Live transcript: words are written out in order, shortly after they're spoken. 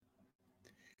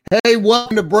Hey,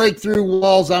 welcome to Breakthrough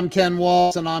Walls. I'm Ken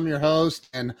Walls, and I'm your host.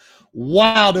 And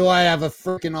wow, do I have a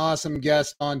freaking awesome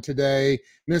guest on today,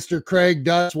 Mr. Craig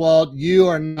Duswalt. You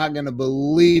are not going to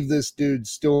believe this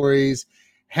dude's stories.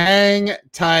 Hang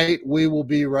tight. We will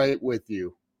be right with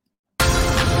you.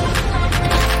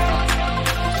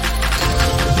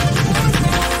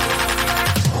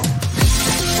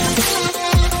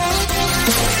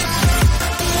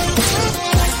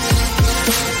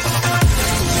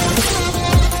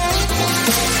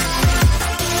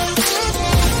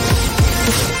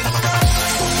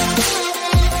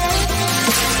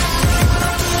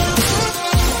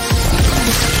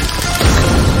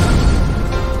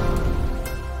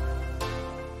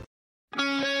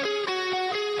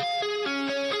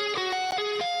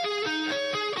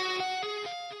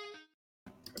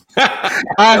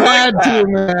 I had to,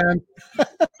 man.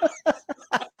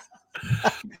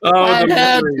 I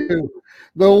had to.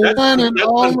 The one and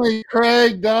only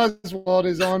Craig Duswalt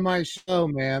is on my show,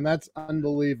 man. That's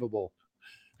unbelievable.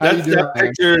 That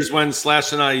picture is when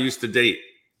Slash and I used to date.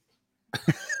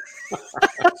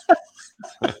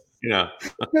 Yeah.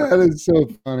 That is so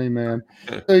funny, man.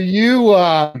 So you,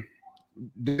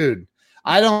 dude,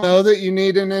 I don't know that you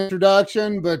need an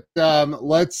introduction, but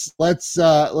let's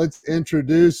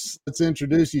introduce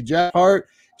you. Jeff Hart.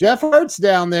 Jeff Hart's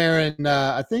down there, and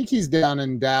I think he's down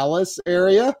in Dallas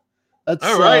area. That's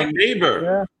all right, neighbor.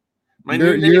 Yeah. My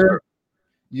new neighbor.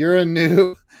 You're a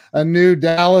new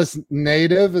Dallas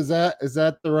native. Is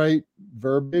that the right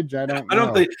verbiage? I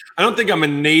don't think I'm a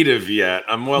native yet.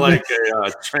 I'm more like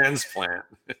a transplant.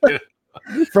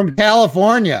 From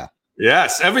California.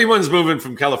 Yes, everyone's moving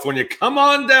from California. Come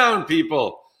on down,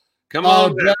 people. Come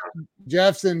on down.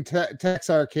 Jeff's in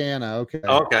Texarkana. Okay.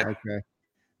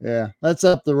 Yeah, that's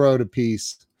up the road a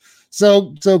piece.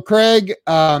 So Craig,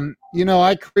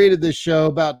 I created this show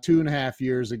about 2.5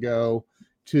 years ago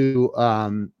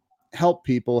to help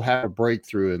people have a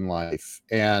breakthrough in life.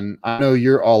 And I know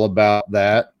you're all about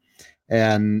that.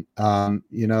 And, I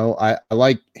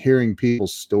like hearing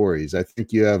people's stories. I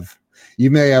think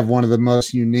you may have one of the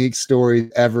most unique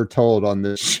stories ever told on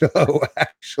this show,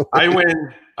 actually. I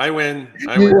win.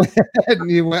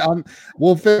 You win.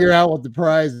 We'll figure out what the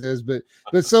prize is, but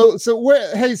so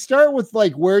start with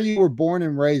like where you were born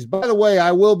and raised. By the way,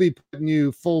 I will be putting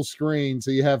you full screen,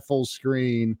 so you have full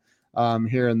screen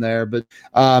here and there. But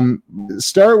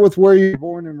start with where you were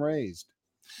born and raised.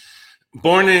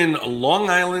 Born in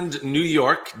Long Island, New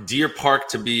York, Deer Park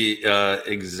to be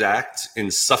exact,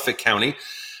 in Suffolk County.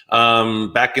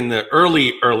 Back in the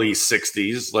early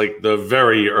 60s, like the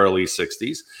very early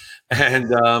 60s,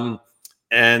 and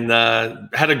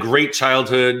had a great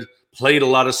childhood, played a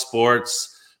lot of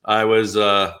sports. I was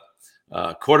a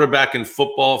quarterback in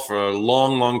football for a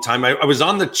long time. I was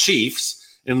on the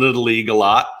Chiefs in Little League a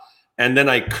lot, and then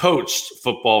I coached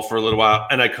football for a little while,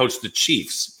 and I coached the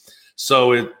Chiefs.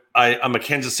 So I'm a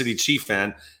Kansas City Chief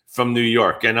fan from New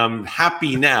York, and I'm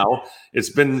happy now. It's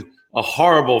been a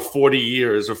horrible 40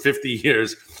 years or 50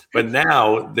 years, but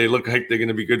now they look like they're going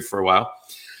to be good for a while.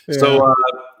 Yeah. So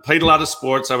played a lot of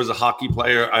sports. I was a hockey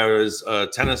player. I was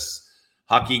tennis,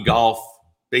 hockey, golf,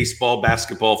 baseball,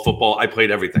 basketball, football. I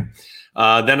played everything.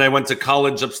 Then I went to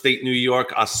college, upstate New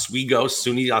York, Oswego,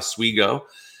 SUNY Oswego.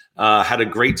 Had a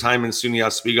great time in SUNY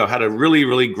Oswego. Had a really,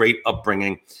 really great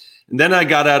upbringing. And then I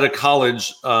got out of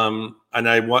college, and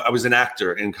I was an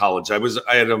actor in college.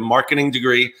 I had a marketing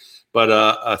degree, but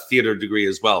a theater degree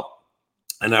as well.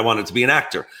 And I wanted to be an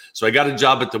actor. So I got a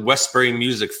job at the Westbury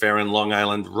Music Fair in Long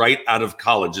Island right out of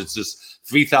college. It's this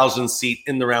 3,000 seat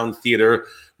in the round theater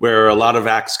where a lot of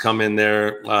acts come in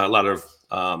there, a lot of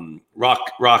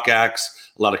rock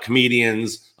acts, a lot of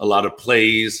comedians, a lot of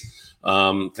plays,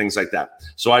 things like that.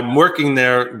 So I'm working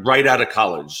there right out of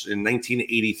college in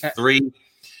 1983.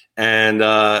 And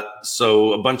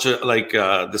so a bunch of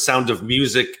The Sound of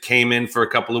Music came in for a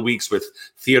couple of weeks with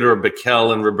Theodore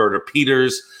Bickel and Roberta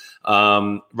Peters.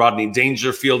 Rodney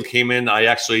Dangerfield came in.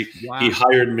 He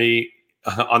hired me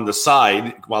on the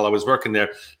side while I was working there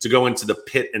to go into the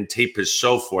pit and tape his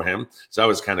show for him. So that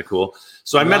was kind of cool.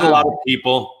 So I met a lot of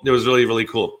people. It was really, really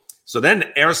cool. So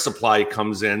then Air Supply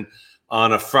comes in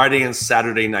on a Friday and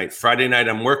Saturday night. Friday night,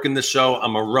 I'm working the show.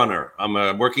 I'm a runner.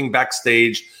 I'm working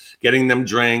backstage, getting them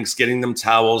drinks, getting them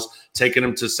towels, taking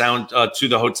them to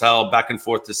the hotel, back and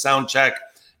forth to sound check,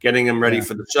 getting them ready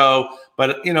for the show.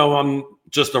 But, I'm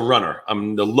just a runner.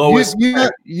 I'm the lowest. I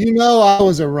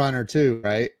was a runner too,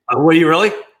 right? Were you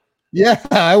really? Yeah,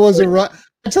 I was a runner.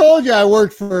 I told you I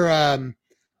worked for,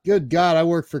 good God, I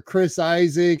worked for Chris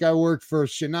Isaac. I worked for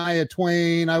Shania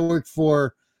Twain. I worked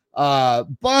for a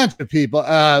bunch of people.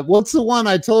 What's the one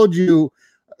I told you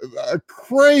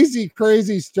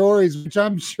crazy stories, which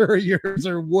I'm sure yours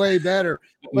are way better.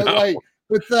 But like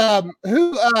with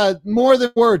who More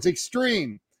Than Words,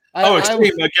 Extreme.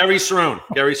 Extreme, Gary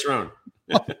Cerrone.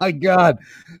 Oh my God,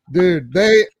 dude,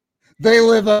 they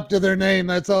live up to their name.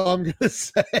 That's all I'm gonna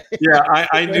say. Yeah,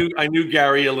 I knew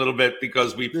Gary a little bit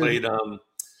because we played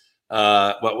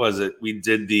what was it? We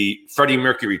did the Freddie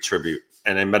Mercury tribute,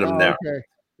 and I met him there. Okay.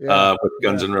 Yeah. With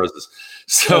Guns N' Roses.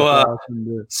 So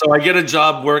awesome, so I get a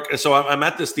job work. So I'm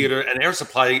at this theater, and Air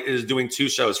Supply is doing 2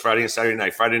 shows, Friday and Saturday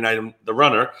night. Friday night, I'm the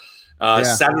runner.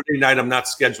 Saturday night, I'm not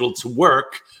scheduled to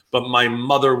work, but my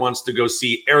mother wants to go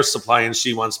see Air Supply, and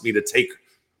she wants me to take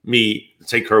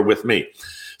her with me.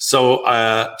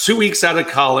 So 2 weeks out of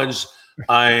college,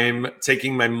 I'm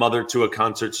taking my mother to a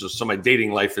concert. So my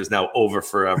dating life is now over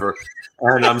forever.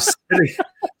 And I'm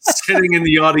sitting in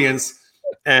the audience.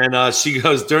 And she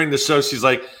goes, during the show, she's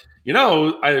like,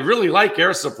 I really like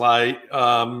Air Supply.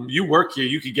 You work here.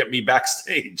 You could get me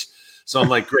backstage. So I'm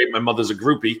like, great. My mother's a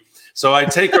groupie. So I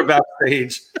take her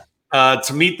backstage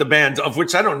to meet the band, of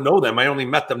which I don't know them. I only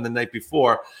met them the night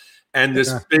before. And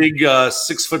this big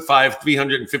 6'5",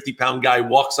 350-pound guy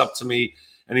walks up to me.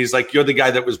 And he's like, you're the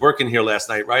guy that was working here last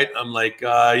night, right? I'm like,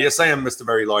 yes, I am, Mr.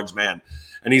 Very Large Man.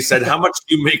 And he said, how much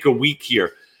do you make a week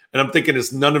here? And I'm thinking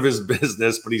it's none of his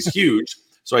business, but he's huge.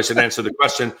 So I should answer the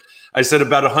question. I said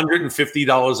about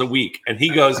 $150 a week. And he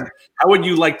goes, how would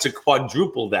you like to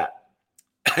quadruple that?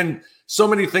 And so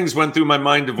many things went through my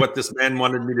mind of what this man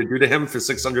wanted me to do to him for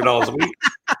 $600 a week.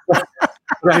 But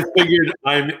I figured,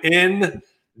 I'm in.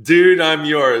 Dude, I'm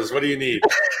yours. What do you need?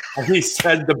 And he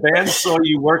said, the band saw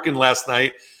you working last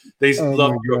night. They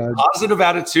loved your positive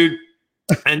attitude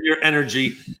and your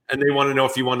energy. And they want to know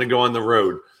if you want to go on the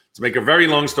road. To make a very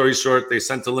long story short, they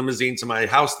sent a limousine to my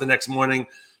house the next morning,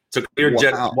 took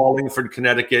Learjet to Wallingford,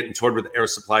 Connecticut, and toured with Air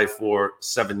Supply for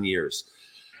 7 years.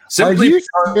 Are you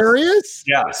serious?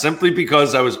 Yeah, simply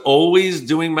because I was always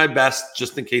doing my best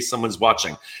just in case someone's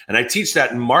watching. And I teach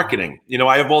that in marketing.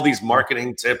 I have all these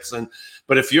marketing tips,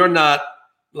 but if you're not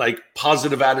like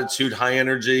positive attitude, high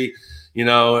energy,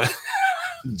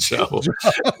 Joe.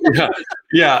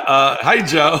 Yeah. Hi,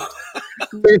 Joe.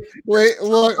 Wait,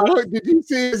 look, did you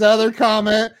see his other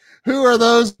comment? Who are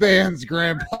those bands,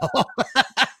 Grandpa?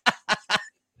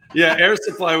 Yeah, Air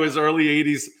Supply was early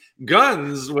 80s.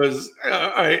 Guns was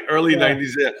early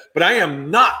 90s. Yeah. But I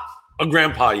am not a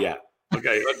grandpa yet.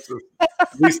 Okay,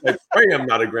 at least I pray I'm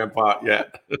not a grandpa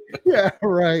yet. Yeah,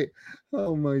 right.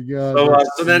 Oh my God.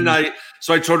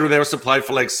 So I toured with Air Supply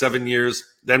for like 7 years,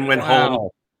 then went home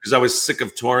because I was sick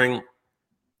of touring.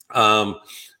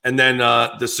 And then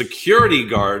the security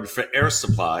guard for Air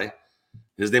Supply,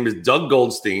 his name is Doug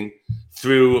Goldstein,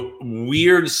 through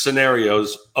weird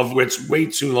scenarios, of which way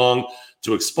too long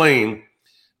to explain,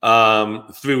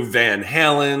 through Van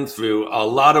Halen, through a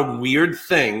lot of weird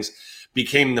things,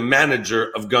 became the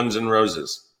manager of Guns N'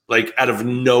 Roses, like out of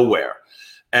nowhere.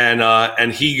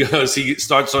 And he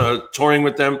starts touring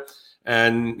with them.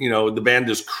 And, the band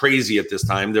is crazy at this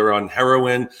time. They're on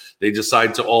heroin. They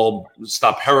decide to all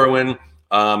stop heroin.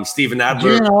 Steven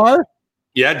Adler. GNR?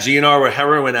 Yeah, GNR were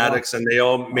heroin addicts, and they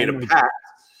all made a pact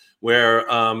where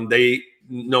they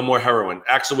no more heroin.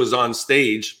 Axl was on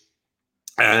stage,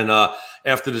 and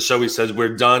after the show, he says,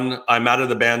 we're done. I'm out of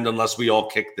the band unless we all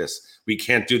kick this. We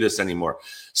can't do this anymore.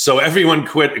 So everyone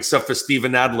quit except for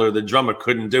Steven Adler, the drummer,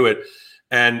 couldn't do it.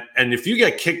 And if you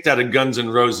get kicked out of Guns N'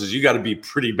 Roses, you got to be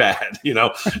pretty bad,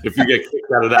 if you get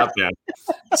kicked out of that band.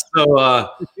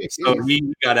 So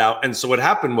he got out. And so what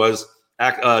happened was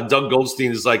Doug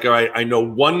Goldstein is like, all right, I know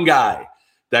one guy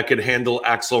that could handle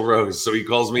Axl Rose. So he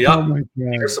calls me up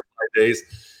for some days,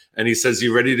 and he says,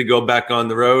 you ready to go back on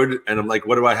the road? And I'm like,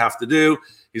 what do I have to do?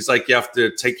 He's like, you have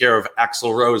to take care of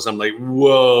Axl Rose. I'm like,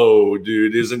 whoa,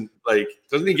 dude, doesn't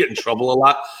he get in trouble a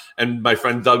lot? And my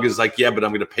friend Doug is like, yeah, but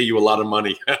I'm going to pay you a lot of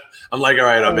money. I'm like, all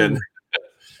right, I'm in.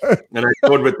 And I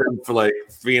toured with them for like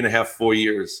 3.5, 4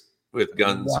 years with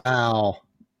Guns. Wow.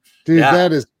 Dude,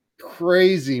 that is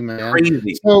crazy, man.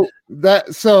 Crazy.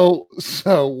 So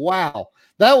wow.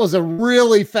 That was a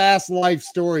really fast life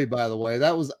story, by the way.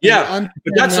 That was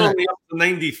but that's only up to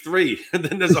 93. And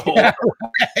then there's a whole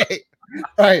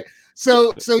right.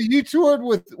 So you toured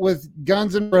with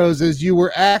Guns N' Roses. You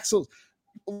were Axl.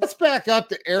 Let's back up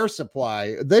to Air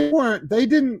Supply. They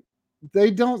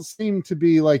don't seem to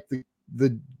be like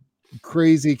the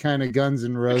crazy kind of Guns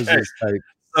N' Roses type.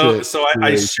 So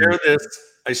I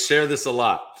share this a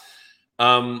lot.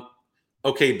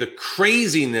 Okay, the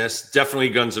craziness, definitely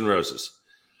Guns N' Roses.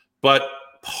 But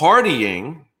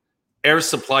partying, Air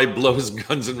Supply blows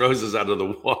Guns N' Roses out of the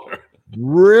water.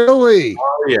 Really?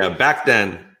 Oh, yeah. Back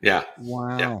then. Yeah.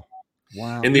 Wow.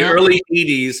 Wow. In the early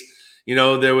 80s,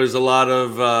 there was a lot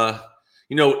of,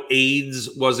 AIDS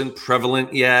wasn't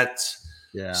prevalent yet.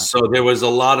 Yeah. So there was a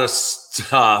lot of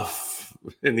stuff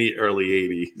in the early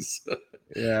 80s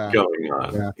going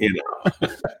on,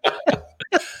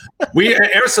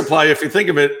 Air Supply, if you think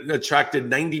of it, attracted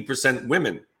 90%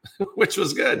 women, which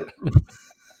was good.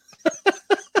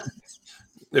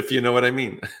 If you know what I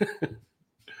mean.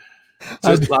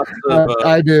 I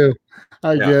do.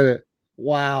 I get it.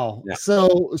 Wow. Yeah.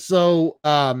 So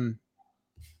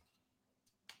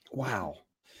wow.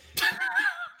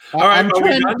 All right, I'm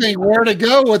trying to think where to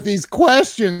go with these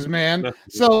questions, man.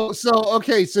 So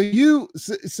okay, so you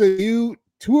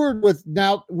toured with,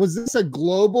 now was this a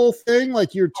global thing?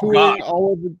 Like you're touring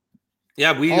all over?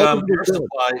 Yeah, we Air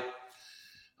Supply.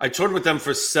 I toured with them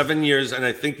for 7 years, and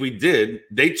I think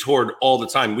they toured all the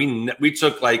time. We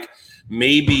took like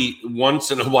maybe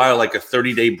once in a while, like a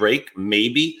 30-day break,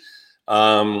 maybe.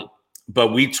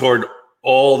 But we toured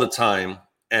all the time.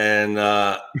 And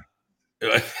I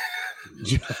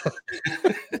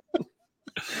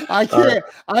can't.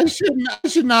 I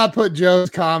should not put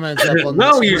Joe's comments up on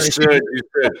no, you should.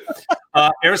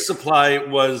 Air Supply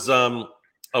was a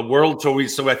world tour.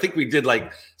 So I think we did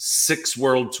like 6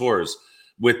 world tours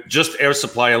with just Air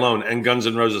Supply alone, and Guns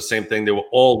N' Roses, same thing. They were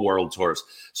all world tours.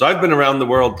 So I've been around the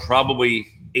world probably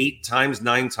 8 times,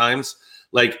 9 times,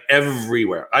 like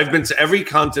everywhere. I've been to every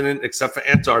continent except for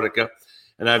Antarctica,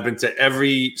 and I've been to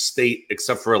every state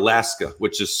except for Alaska,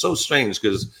 which is so strange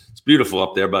because it's beautiful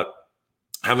up there, but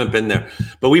I haven't been there.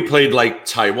 But we played like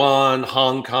Taiwan,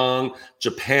 Hong Kong,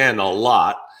 Japan a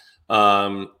lot,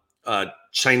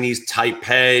 Chinese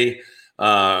Taipei,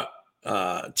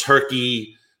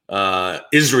 Turkey,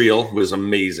 Israel was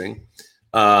amazing.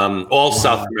 All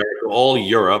South America, all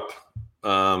Europe,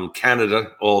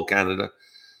 Canada, all Canada.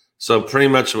 So pretty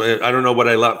much, I don't know what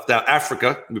I left out.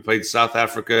 Africa, we played South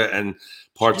Africa and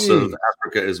parts of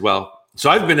Africa as well. So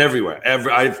I've been everywhere.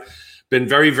 I've been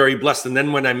very, very blessed. And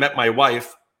then when I met my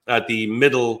wife at the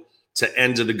middle to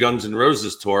end of the Guns N'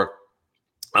 Roses tour,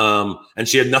 and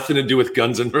she had nothing to do with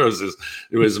Guns N' Roses.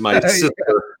 It was my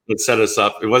sister that set us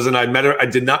up. It wasn't, I met her. I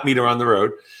did not meet her on the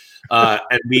road.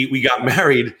 And we got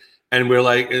married, and we're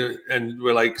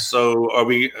like, so are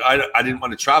we, I didn't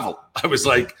want to travel. I was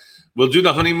like, we'll do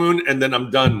the honeymoon and then I'm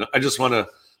done. I just want to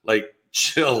like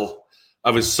chill.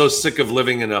 I was so sick of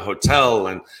living in a hotel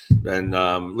and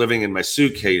living in my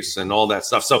suitcase and all that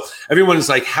stuff. So everyone is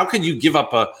like, how can you give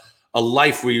up a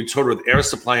life where you toured with Air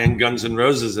Supply and Guns N'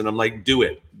 Roses? And I'm like, do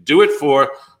it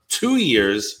for 2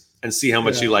 years and see how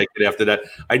much you like it after that.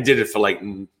 I did it for like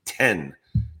 10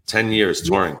 years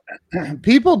touring.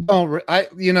 People don't,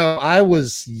 I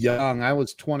was young. I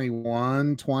was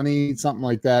 21, 20, something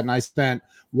like that. And I spent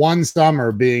one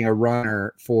summer being a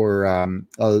runner for a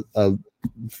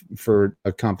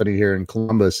company here in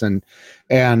Columbus. And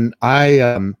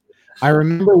I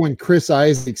remember when Chris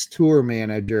Isaac's tour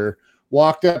manager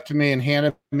walked up to me and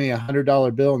handed me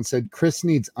 $100 bill and said, "Chris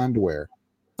needs underwear."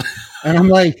 And I'm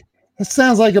like, that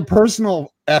sounds like a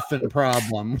personal effing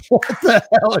problem. What the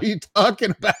hell are you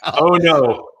talking about? Oh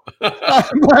no.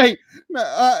 I'm like,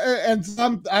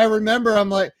 I remember I'm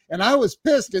like, and I was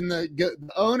pissed. And the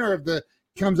owner of the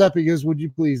comes up, he goes, "Would you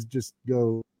please just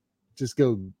go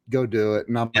do it?"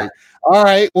 And I'm like, all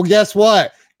right, well, guess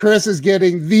what? Chris is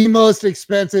getting the most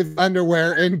expensive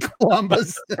underwear in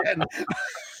Columbus.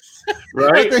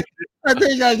 Right. I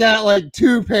think I got like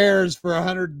 2 pairs for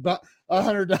 $100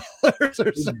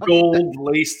 or something. Gold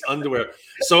laced underwear.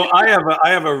 So I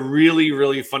have a really,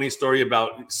 really funny story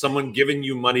about someone giving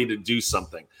you money to do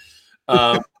something.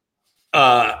 I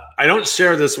don't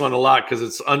share this one a lot because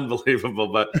it's unbelievable,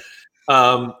 but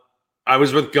I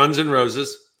was with Guns N'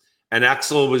 Roses, and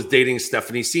Axl was dating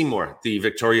Stephanie Seymour, the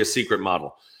Victoria's Secret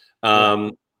model.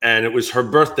 And it was her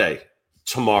birthday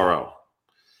tomorrow.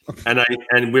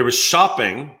 And we were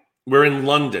shopping. We're in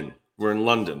London.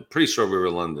 Pretty sure we were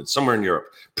in London, somewhere in Europe.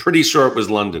 Pretty sure it was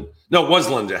London. No, it was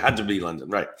London. It had to be London,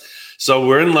 right? So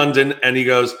we're in London, and he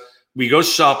goes, we go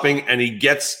shopping, and he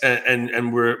gets,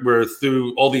 and we're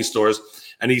through all these stores,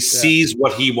 and he sees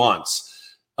what he wants.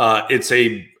 It's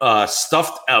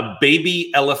a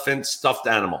baby elephant stuffed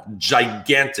animal,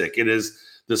 gigantic. It is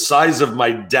the size of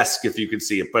my desk, if you could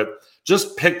see it. But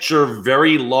just picture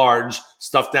very large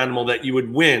stuffed animal that you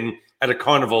would win at a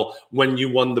carnival when you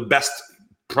won the best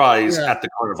prize at the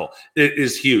carnival. It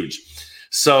is huge.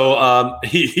 So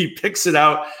he picks it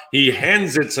out. He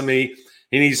hands it to me,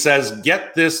 and he says,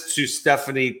 "Get this to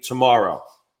Stephanie tomorrow."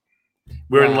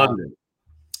 We're in London,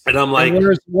 and I'm like,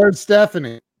 and "Where's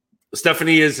Stephanie?"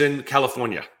 Stephanie is in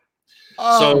California.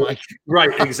 Oh, so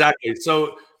right, exactly.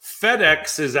 So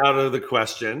FedEx is out of the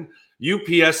question.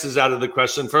 UPS is out of the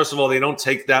question. First of all, they don't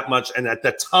take that much. And at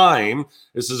the time,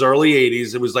 this is early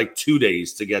 80s, it was like 2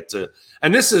 days to get to.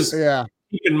 And this is,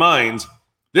 keep in mind,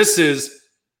 this is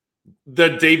the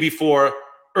day before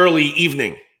early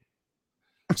evening.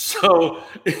 So,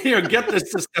 get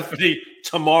this to Stephanie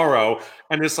tomorrow.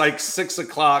 And it's like 6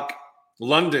 o'clock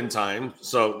London time.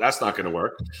 So that's not going to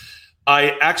work.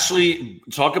 I actually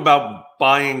talk about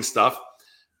buying stuff.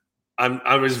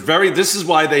 This is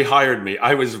why they hired me.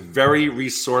 I was very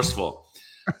resourceful.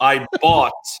 I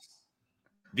bought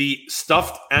the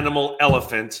stuffed animal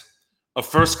elephant, a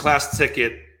first-class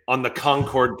ticket on the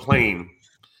Concorde plane.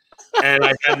 And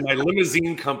I had my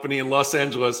limousine company in Los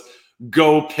Angeles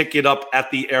go pick it up at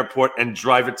the airport and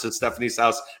drive it to Stephanie's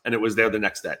house. And it was there the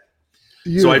next day.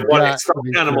 So I bought a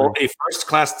stuffed animal, a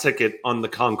first-class ticket on the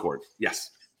Concorde. Yes.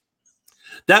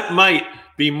 That might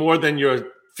be more than your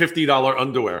 $50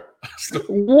 underwear.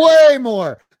 Way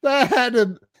more.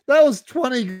 That was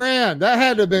 20 grand. That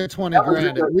had to have been 20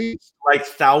 grand at least. Like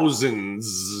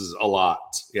thousands, a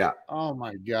lot. Yeah. Oh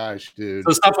my gosh, dude.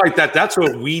 So stuff like that. That's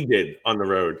what we did on the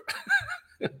road.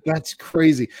 That's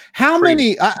crazy. How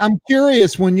many? I'm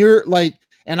curious when you're like,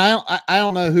 and I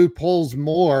don't know who pulls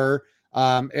more,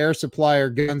 Air Supply or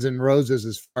Guns N' Roses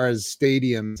as far as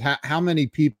stadiums. How many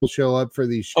people show up for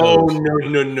these shows? Oh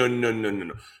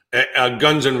no.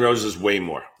 Guns N' Roses way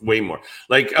more.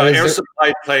 Like Air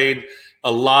Supply played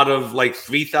a lot of like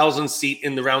 3,000 seat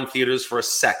in the round theaters for a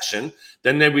section.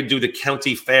 Then they would do the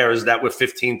county fairs that were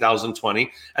 15,000,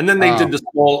 20, and then they did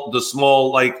the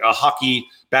small like hockey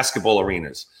basketball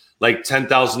arenas, like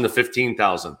 10,000 to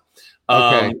 15,000.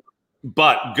 Okay.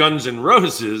 But Guns N'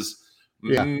 Roses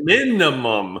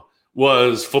minimum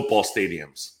was football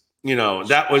stadiums.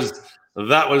 That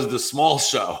was the small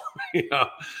show.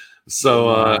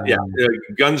 So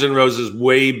Guns N' Roses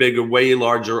way bigger, way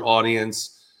larger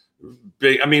audience.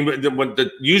 Big. I mean,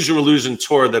 the Use Your Illusion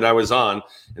tour that I was on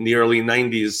in the early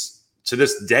 90s to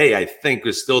this day, I think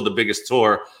was still the biggest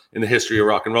tour in the history of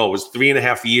rock and roll. It was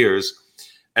 3.5 years.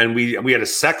 And we had a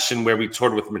section where we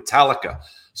toured with Metallica.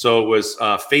 So it was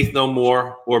Faith No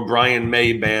More or Brian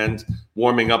May Band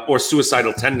warming up, or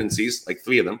Suicidal Tendencies, like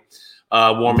 3 of them,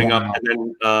 warming up.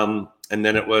 And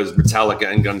then it was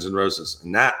Metallica and Guns N' Roses.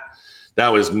 And that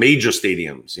was major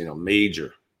stadiums,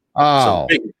 major. Oh,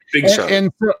 so big show.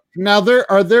 And so now because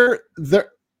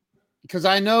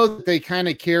I know that they kind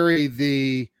of carry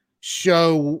the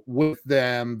show with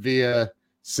them via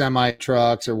semi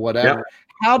trucks or whatever.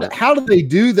 Yep. How do they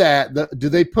do that? Do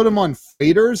they put them on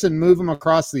freighters and move them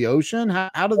across the ocean?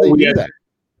 How do they do that?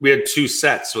 We had 2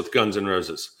 sets with Guns N'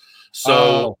 Roses.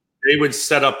 So they would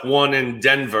set up one in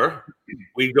Denver.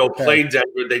 We'd go play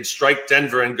Denver. They'd strike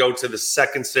Denver and go to the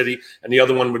second city, and the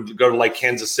other one would go to like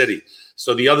Kansas City.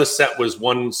 So the other set was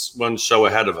one show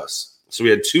ahead of us. So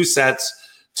we had 2 sets,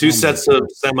 sets of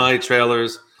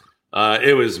semi-trailers.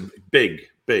 It was big.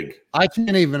 I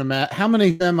can't even imagine how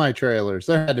many semi-trailers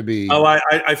there had to be. Oh,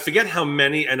 I forget how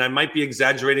many, and I might be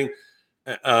exaggerating,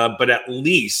 but at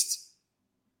least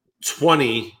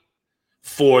 20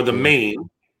 for the main,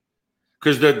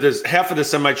 because there's half of the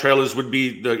semi-trailers would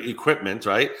be the equipment,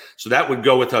 right? So that would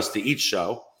go with us to each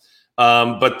show.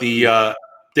 But they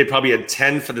probably had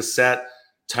 10 for the set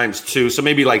times 2, so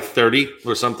maybe like 30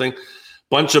 or something.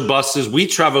 Bunch of buses. We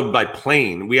traveled by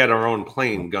plane. We had our own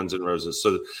plane, Guns N' Roses.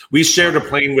 So we shared a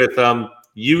plane with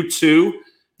U2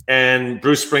 and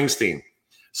Bruce Springsteen.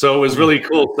 So it was really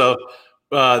cool. So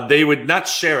they would not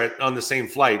share it on the same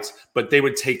flights, but they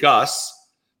would take us,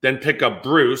 then pick up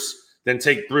Bruce, then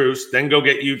take Bruce, then go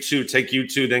get U2, take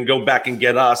U2, then go back and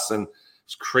get us. And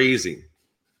it's crazy.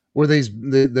 Were these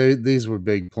were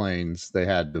big planes? They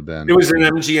had to have been. It was an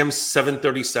MGM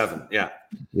 737. Yeah.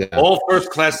 All first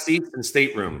class seats and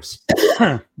staterooms.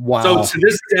 Wow. So to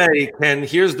this day, Ken,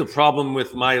 here's the problem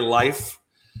with my life.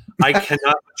 I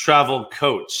cannot travel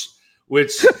coach,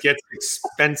 which gets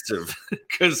expensive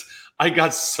because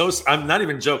I'm not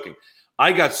even joking.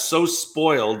 I got so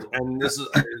spoiled, and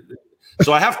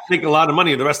so I have to make a lot of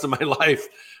money the rest of my life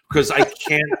because I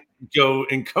can't go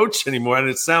and coach anymore. And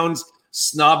it sounds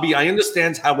snobby. I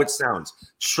understand how it sounds.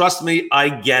 Trust me, I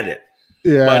get it.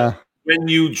 Yeah. But when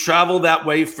you travel that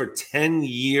way for 10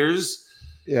 years,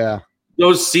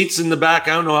 those seats in the back,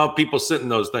 I don't know how people sit in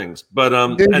those things. But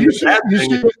dude,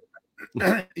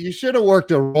 you should have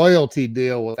worked a royalty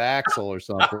deal with Axl or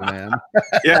something, man.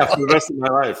 Yeah, for the rest of my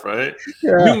life, right?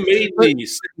 Yeah. You made me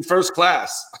sit in first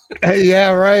class.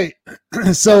 Yeah, right.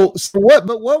 So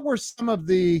what were some of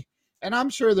the, and I'm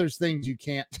sure there's things you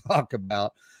can't talk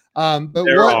about. But but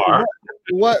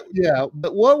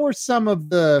what were some of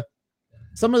the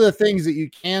things that you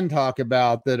can talk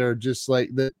about that are just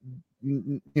like that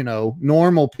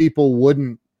normal people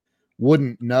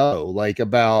wouldn't know, like,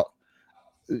 about.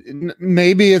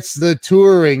 Maybe it's the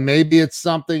touring, maybe it's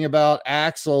something about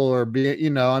Axl, or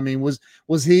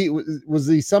was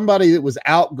he somebody that was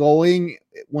outgoing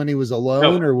when he was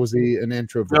alone, or was he an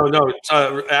introvert? No.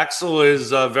 Axl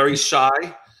is very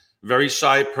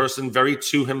shy person, very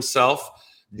to himself,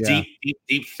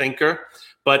 deep thinker.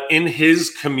 But in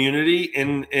his community,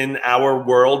 in our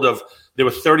world there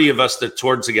were 30 of us that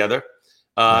toured together.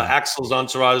 Axl's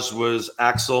entourage was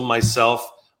Axl, myself.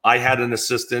 I had an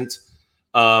assistant.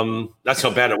 That's how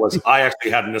bad it was. I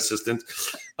actually had an assistant.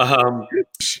 I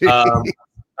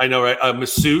know, right? A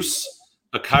masseuse,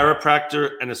 a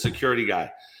chiropractor, and a security guy.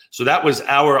 So that was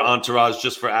our entourage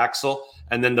just for Axl.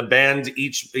 And then the band,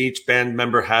 each band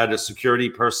member had a security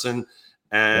person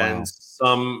and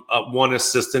some one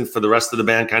assistant for the rest of the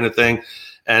band, kind of thing.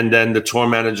 And then the tour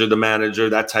manager, the manager,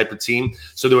 that type of team.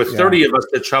 So there were 30 of us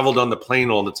that traveled on the plane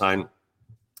all the time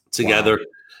together. Wow.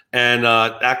 And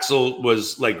Axl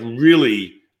was like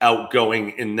really outgoing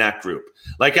in that group.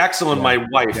 Like Axl and my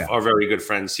wife are very good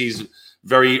friends. He's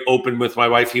very open with my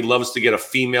wife. He loves to get a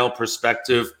female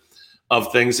perspective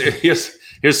of things. Here's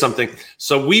something.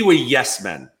 So we were yes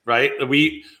men, right?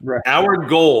 Our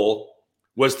goal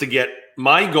was to get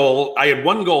my goal. I had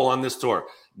one goal on this tour: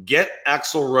 get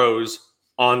Axl Rose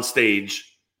on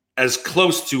stage as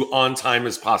close to on time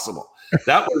as possible.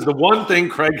 That was the one thing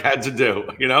Craig had to do,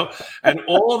 and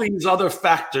all these other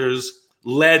factors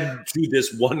led to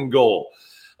this one goal.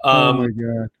 Oh my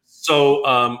God.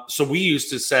 So we used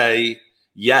to say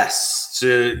yes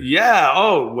to,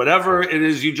 whatever it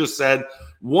is you just said,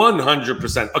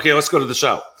 100%. Okay, let's go to the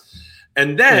show.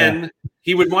 And then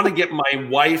he would want to get my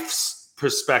wife's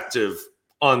perspective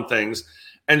on things.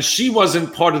 And she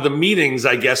wasn't part of the meetings,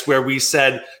 I guess, where we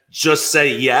said, just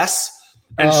say yes.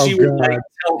 And she would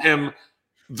tell him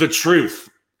the truth.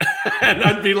 And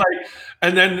I'd be like,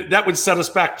 and then that would set us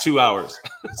back 2 hours.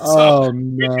 So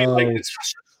no. We'd be like,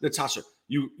 Natasha,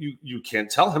 you can't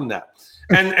tell him that.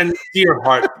 And dear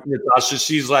heart, Natasha,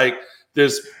 she's like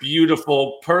this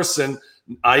beautiful person.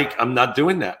 I'm not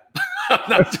doing that. I'm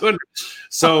not doing it.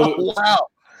 So wow.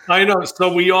 I know.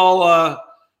 So we all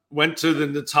went to the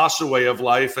Natasha way of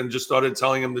life and just started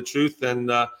telling him the truth. And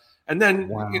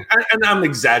then, and I'm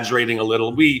exaggerating a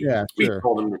little. We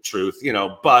told him the truth,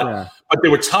 but there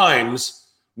were times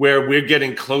where we're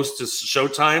getting close to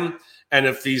showtime. And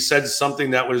if he said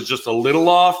something that was just a little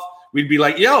off, we'd be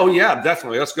like, yeah,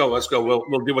 definitely. Let's go.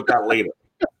 We'll deal with that later.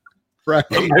 Right.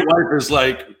 But my wife is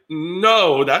like,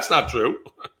 no, that's not true.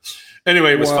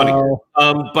 Anyway, it was funny.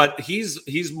 But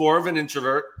he's more of an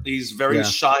introvert. He's very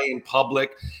shy in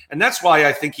public. And that's why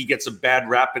I think he gets a bad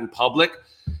rap in public.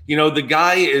 The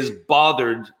guy is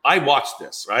bothered. I watched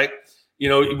this, right?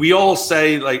 We all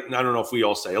say, like, I don't know if we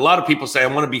all say, a lot of people say, I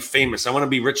want to be famous. I want to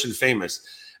be rich and famous.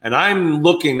 And I'm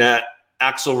looking at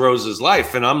Axl Rose's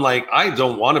life, and I'm like, I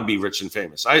don't want to be rich and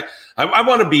famous. I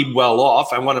want to be well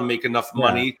off. I want to make enough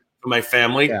money for my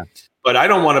family, but I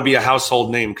don't want to be a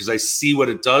household name because I see what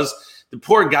it does. The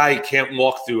poor guy can't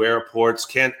walk through airports,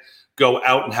 can't go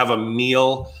out and have a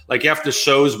meal. Like after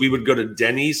shows, we would go to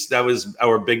Denny's. That was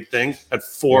our big thing at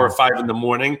 4 or 5 in the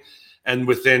morning. And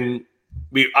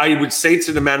I would say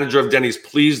to the manager of Denny's,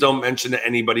 please don't mention to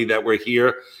anybody that we're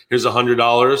here. Here's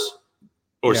 $100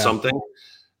 or something.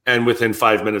 And within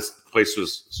 5 minutes, the place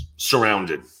was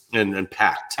surrounded and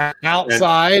packed.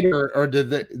 Outside, or did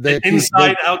they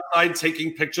inside, outside,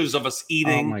 taking pictures of us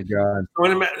eating. Oh my God.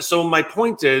 So my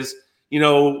point is,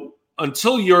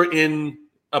 until you're in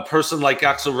a person like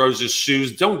Axl Rose's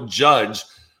shoes, don't judge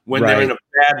when they're in a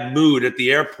bad mood at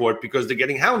the airport because they're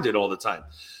getting hounded all the time.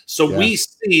 So we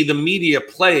see the media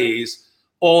plays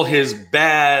all his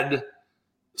bad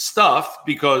stuff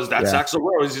because that's Axl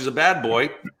Rose. He's a bad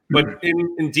boy, but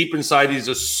in deep inside, he's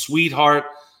a sweetheart,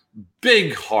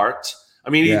 big heart.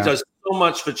 I mean, he does so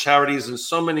much for charities and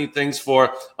so many things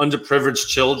for underprivileged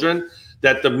children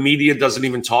that the media doesn't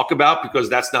even talk about because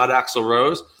that's not Axl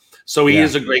Rose. So he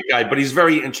is a great guy, but he's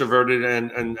very introverted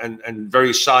and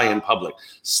very shy in public.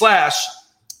 Slash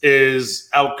is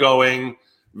outgoing,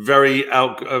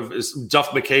 Duff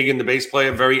McKagan, the bass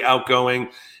player, very outgoing,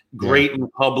 great in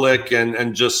public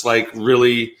and just like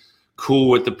really cool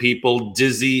with the people.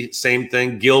 Dizzy, same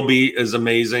thing. Gilby is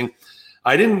amazing.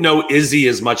 I didn't know Izzy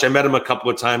as much. I met him a couple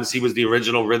of times. He was the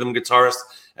original rhythm guitarist.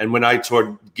 And when I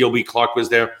toured, Gilby Clarke was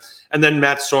there. And then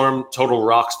Matt Storm, total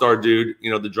rock star dude,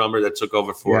 the drummer that took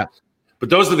over for it. But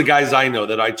those are the guys I know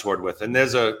that I toured with. And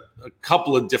there's a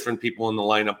couple of different people in the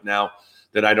lineup now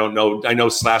that I don't know. I know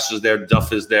Slash is there,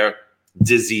 Duff is there,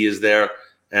 Dizzy is there,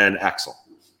 and Axl.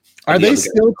 Are they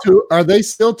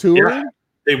still touring?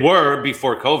 They were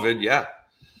before COVID. Yeah.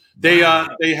 They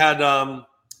had,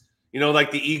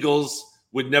 like the Eagles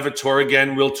would never tour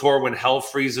again. We'll tour when hell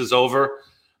freezes over.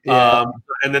 Yeah.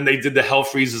 And then they did the Hell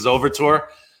Freezes Over tour.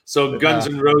 So Guns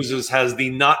N' Roses has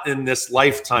the Not in This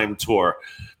Lifetime tour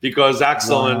because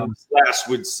Axl and Slash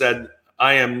would said,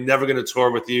 I am never going to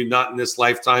tour with you, not in this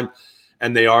lifetime.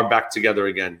 And they are back together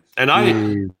again. And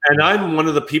I'm one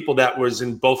of the people that was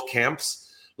in both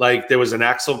camps. Like there was an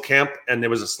Axl camp and there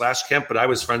was a Slash camp, but I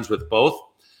was friends with both.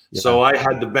 Yeah. So I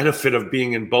had the benefit of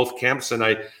being in both camps, and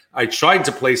I tried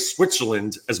to play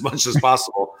Switzerland as much as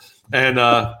possible. And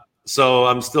so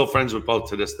I'm still friends with both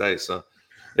to this day. So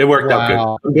it worked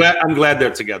out good. I'm glad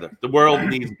they're together. The world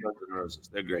needs Guns N' Roses.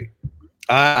 They're great.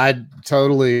 I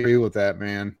totally agree with that,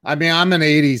 man. I mean, I'm an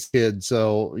 80s kid,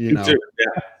 so you know. Too.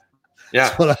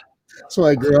 Yeah. That's what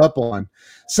I grew up on.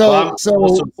 So I'm also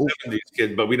a 70s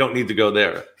kid, but we don't need to go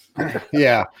there.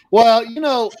 Yeah. Well,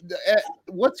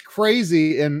 what's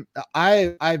crazy, and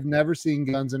I've never seen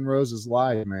Guns N' Roses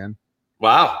live, man.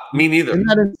 Wow, me neither. Isn't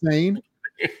that insane?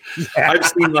 Yeah. I've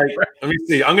seen let me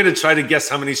see. I'm going to try to guess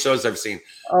how many shows I've seen.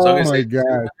 So my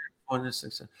God.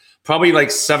 Probably like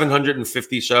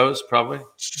 750 shows, probably.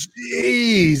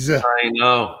 Jeez. I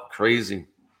know. Crazy.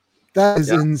 That is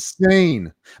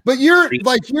insane. But you're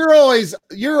always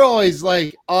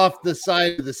like off the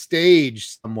side of the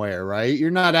stage somewhere, right?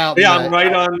 You're not out. Yeah, I'm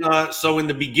right on. So in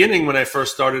the beginning, when I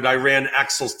first started, I ran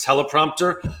Axl's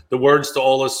teleprompter. The words to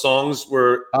all his songs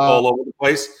were all over the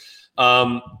place.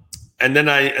 So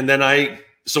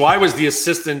I was the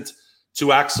assistant to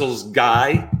Axl's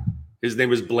guy. His name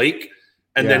was Blake.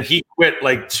 And then he quit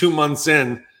like 2 months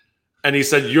in, and he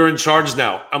said, "You're in charge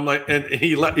now." I'm like, and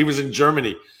he was in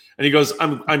Germany. And he goes,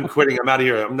 I'm quitting. I'm out of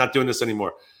here. I'm not doing this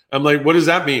anymore. I'm like, what does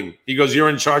that mean? He goes, "You're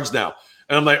in charge now."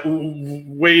 And I'm like,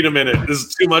 wait a minute. This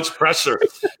is too much pressure.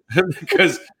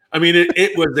 Because, I mean,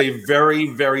 it was a very,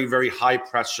 very, very high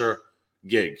pressure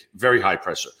gig. Very high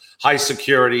pressure. High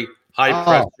security, high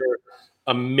pressure.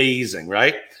 Amazing,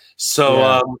 right?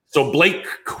 So, so Blake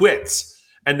quits,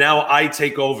 and now I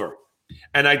take over.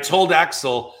 And I told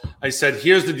Axl, I said,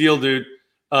 "Here's the deal, dude.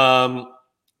 I'm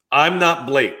not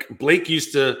Blake. Blake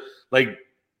used to like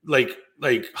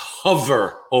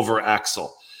hover over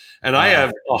Axl. And I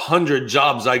have 100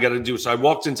 jobs I got to do." So I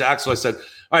walked into Axl. I said,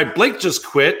 "All right, Blake just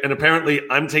quit. And apparently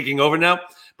I'm taking over now,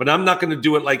 but I'm not going to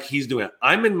do it like he's doing it.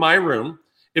 I'm in my room.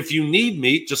 If you need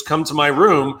me, just come to my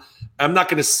room. I'm not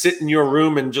going to sit in your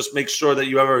room and just make sure that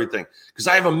you have everything, because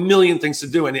I have a million things to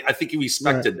do." And I think he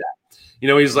respected that.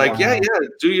 He's like, yeah,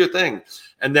 do your thing.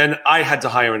 And then I had to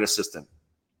hire an assistant.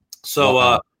 So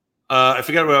I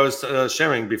forgot what I was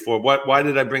sharing before. Why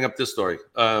did I bring up this story?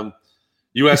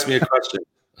 You asked me a question.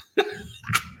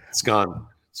 It's gone.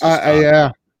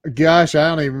 Yeah. Gosh, I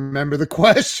don't even remember the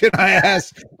question I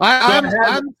asked.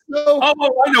 I know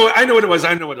what it was.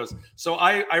 So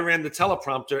I ran the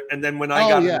teleprompter, and then when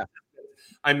I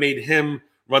I made him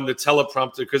run the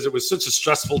teleprompter because it was such a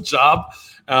stressful job.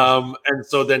 And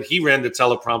so then he ran the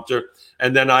teleprompter,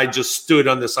 and then I just stood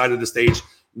on the side of the stage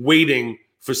waiting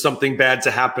for something bad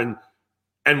to happen.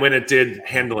 And when it did,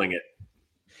 handling it.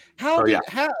 How did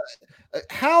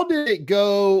it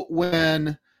go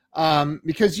when,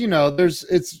 because, most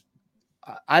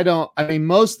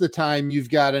of the time you've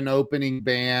got an opening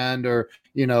band or,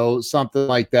 something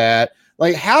like that.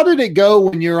 Like, how did it go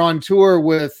when you're on tour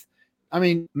with,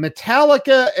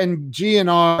 Metallica and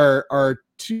GNR are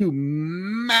two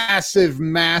massive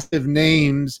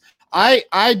names.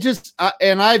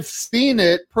 And I've seen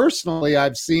it personally.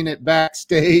 I've seen it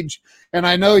backstage, and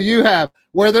I know you have,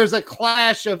 where there's a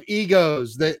clash of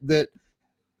egos.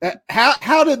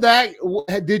 How did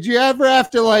that? Did you ever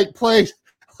have to play,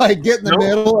 get in the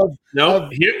middle of? No.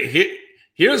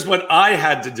 Here's what I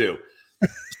had to do.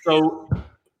 So,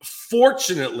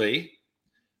 fortunately,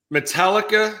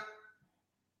 Metallica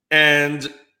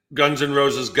and Guns N'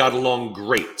 Roses got along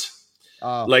great.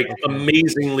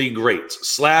 Amazingly great.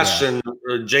 Slash and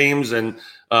James and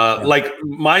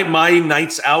my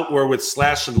nights out were with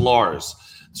Slash and Lars.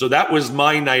 So that was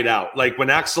my night out. Like when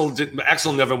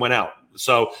Axl never went out.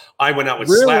 So I went out with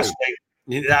Slash.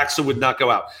 Axl would not go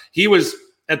out. He was,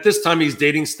 at this time, he's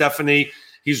dating Stephanie.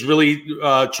 He's really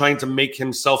trying to make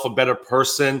himself a better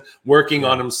person, working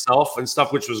on himself and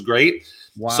stuff, which was great.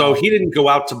 Wow. So he didn't go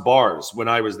out to bars when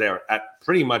I was there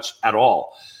pretty much at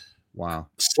all. Wow.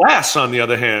 Slash, on the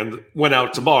other hand, went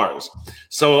out to bars.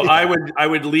 So I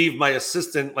would leave my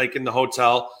assistant in the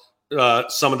hotel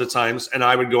some of the times, and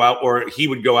I would go out, or he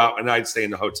would go out and I'd stay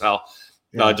in the hotel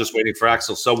just waiting for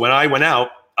Axl. So when I went out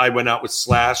with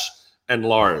Slash and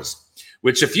Lars,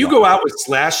 which if you go out with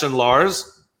Slash and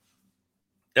Lars,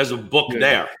 there's a book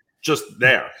there. just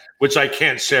there, which I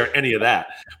can't share any of that.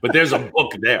 But there's a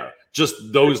book there, just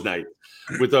those nights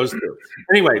with those two.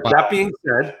 Anyway, that being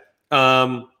said,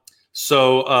 I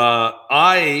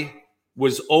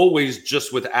was always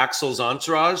just with Axl's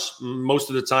entourage most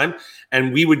of the time,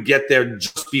 and we would get there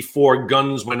just before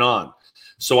Guns went on.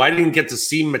 So I didn't get to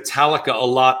see Metallica a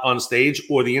lot on stage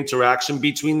or the interaction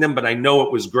between them, but I know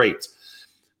it was great.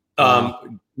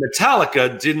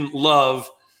 Metallica didn't love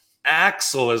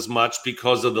Axl as much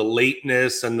because of the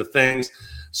lateness and the things.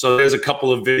 So there's a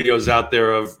couple of videos out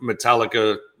there of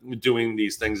Metallica doing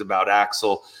these things about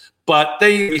Axl, but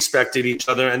they respected each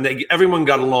other and everyone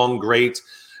got along great.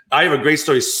 I have a great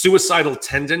story. Suicidal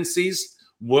Tendencies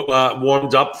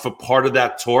warmed up for part of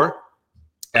that tour.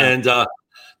 Yeah. And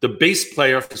the bass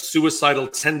player for Suicidal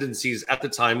Tendencies at the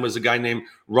time was a guy named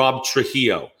Rob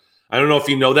Trujillo. I don't know if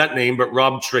you know that name, but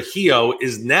Rob Trujillo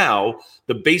is now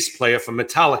the bass player for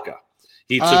Metallica.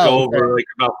 He took over like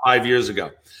about 5 years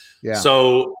ago. Yeah.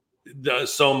 So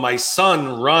my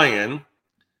son, Ryan,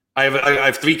 I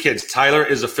have 3 kids. Tyler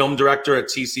is a film director at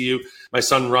TCU. My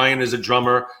son, Ryan, is a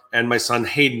drummer. And my son,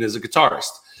 Hayden, is a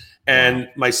guitarist. And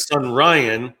my son,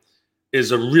 Ryan,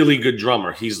 is a really good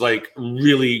drummer. He's like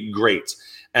really great.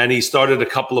 And he started a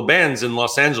couple of bands in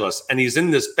Los Angeles. And he's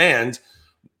in this band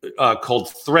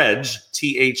called Thredge,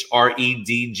 Thredge,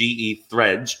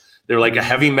 Thredge. They're like a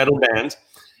heavy metal band.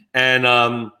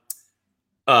 And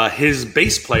his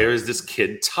bass player is this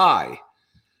kid, Ty.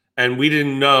 And we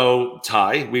didn't know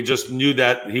Ty. We just knew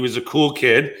that he was a cool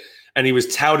kid. And he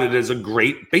was touted as a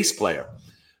great bass player.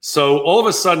 So all of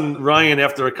a sudden, Ryan,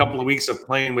 after a couple of weeks of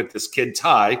playing with this kid,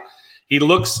 Ty, he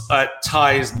looks at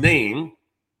Ty's name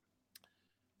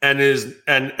and his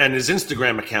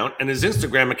Instagram account. And his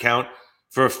Instagram account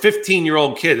for a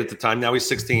 15-year-old kid at the time, now he's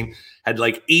 16, had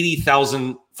like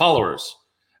 80,000 followers.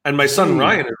 And my son,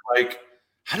 Ryan, is like,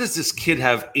 how does this kid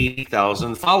have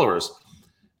 80,000 followers?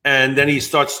 And then he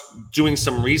starts doing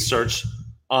some research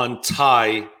on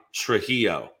Ty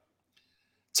Trujillo.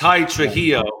 Ty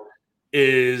Trujillo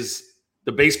is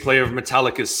the bass player of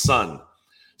Metallica's son.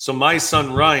 So my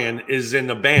son, Ryan, is in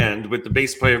a band with the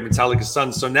bass player of Metallica's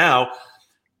son. So now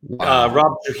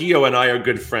Rob Trujillo and I are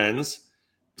good friends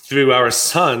through our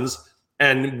sons.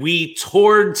 And we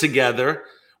toured together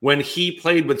when he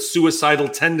played with Suicidal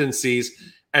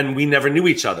Tendencies, and we never knew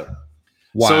each other.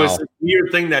 Wow. So it's a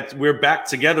weird thing that we're back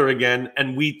together again,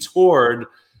 and we toured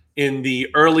in the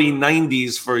early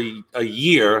 90s for a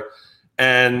year,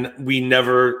 and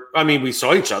we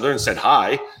saw each other and said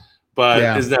hi, but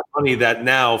isn't that funny that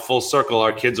now, full circle,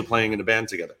 our kids are playing in a band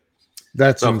together?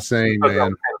 That's insane,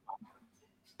 man.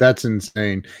 That's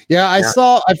insane. Yeah,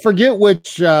 I forget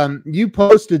which, you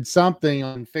posted something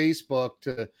on Facebook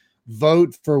to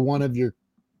vote for one of your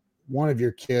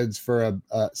kids for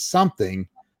a something.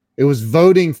 It was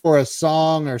voting for a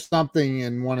song or something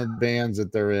in one of the bands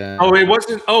that they're in. Oh, it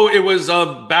wasn't. Oh, it was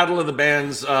Battle of the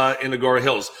Bands in Agora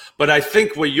Hills. But I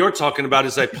think what you're talking about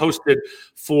is I posted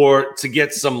to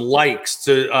get some likes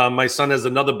to. My son has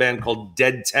another band called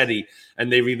Dead Teddy,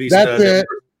 and they released.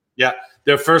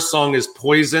 Their first song is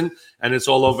Poison, and it's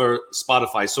all over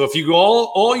Spotify. So if you go,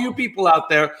 all you people out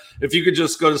there, if you could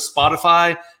just go to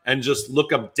Spotify and just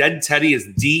look up Dead Teddy, is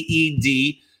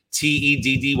DEDTEDDY,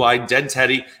 Dead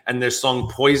Teddy, and their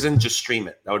song Poison, just stream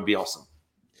it. That would be awesome.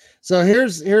 So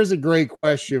here's a great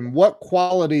question. What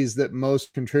qualities that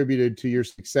most contributed to your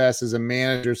success as a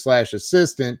manager /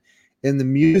 assistant in the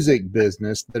music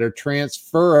business that are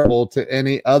transferable to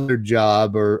any other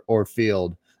job or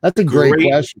field? That's a great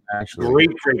question, actually.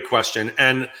 Great question.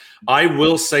 And I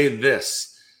will say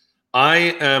this.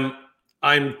 I'm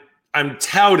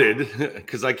touted,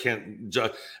 because I can't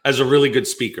judge, as a really good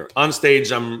speaker. On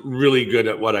stage, I'm really good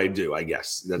at what I do, I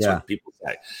guess. That's what people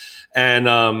say. And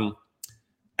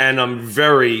I'm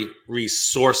very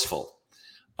resourceful.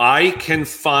 I can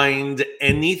find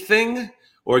anything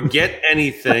or get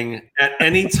anything at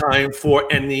any time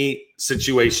for any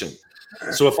situation.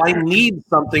 So if I need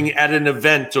something at an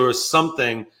event or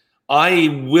something,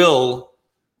 I will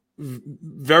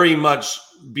very much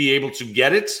be able to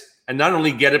get it, and not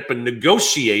only get it, but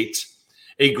negotiate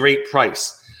a great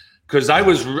price. Because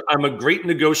I'm a great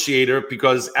negotiator,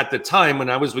 because at the time when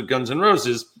I was with Guns N'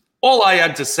 Roses, all I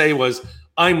had to say was,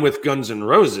 I'm with Guns N'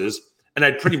 Roses, and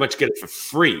I'd pretty much get it for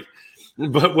free,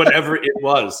 but whatever it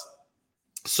was.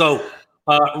 So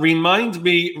remind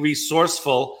me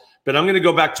resourceful. But I'm going to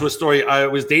go back to a story. I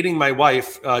was dating my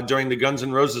wife during the Guns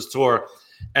N' Roses tour,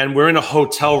 and we're in a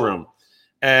hotel room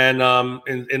and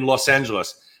in Los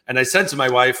Angeles. And I said to my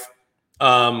wife,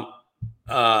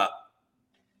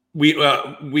 we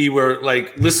were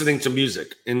like listening to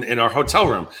music in our hotel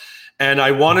room. and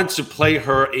I wanted to play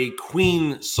her a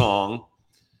Queen song.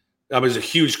 I was a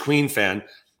huge Queen fan,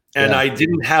 and I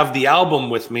didn't have the album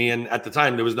with me. And at the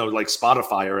time, there was no like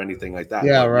Spotify or anything like that.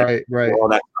 Yeah, right. All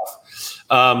that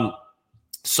stuff.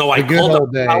 So I called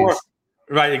up Tower.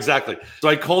 Right, exactly. So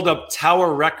I called up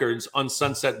Tower Records on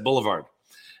Sunset Boulevard,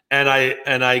 and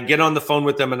I get on the phone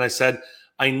with them, and I said,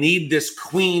 I need this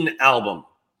Queen album,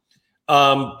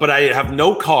 but I have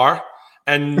no car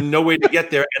and no way to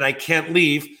get there, and I can't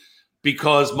leave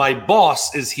because my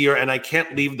boss is here and I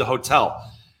can't leave the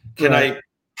hotel. Can I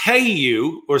pay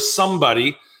you or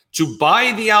somebody to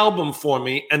buy the album for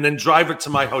me and then drive it to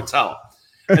my hotel?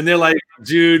 And they're like,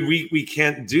 dude, we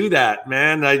can't do that,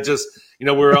 man. I just,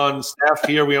 we're on staff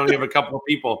here. We only have a couple of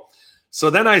people. So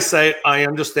then I say, I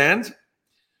understand,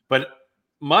 but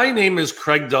my name is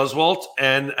Craig Duswalt,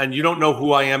 and you don't know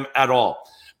who I am at all.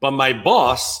 But my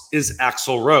boss is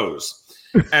Axl Rose.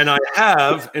 And I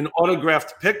have an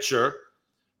autographed picture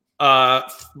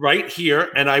right here,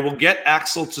 and I will get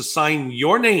Axl to sign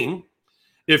your name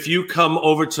if you come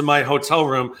over to my hotel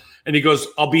room. And he goes,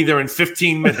 I'll be there in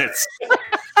 15 minutes.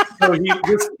 So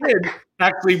this kid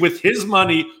actually, with his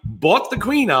money, bought the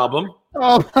Queen album.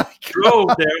 Oh my God.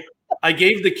 Drove there. I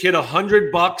gave the kid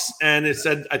 $100, and it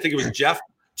said, I think it was Jeff,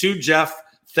 to Jeff,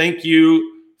 thank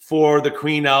you for the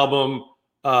Queen album,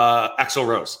 Axl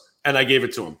Rose. And I gave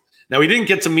it to him. Now, he didn't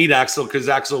get to meet Axl because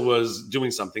Axl was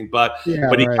doing something, but he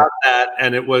got that,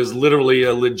 and it was literally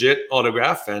a legit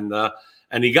autograph, and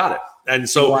he got it. And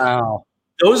so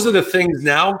those are the things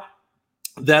now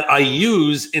that I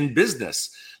use in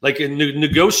business, like in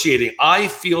negotiating. I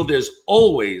feel there's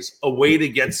always a way to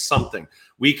get something.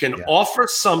 We can offer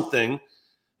something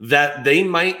that they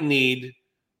might need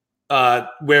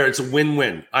where it's a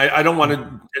win-win. I don't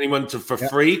want anyone to for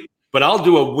free. But I'll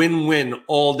do a win-win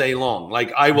all day long.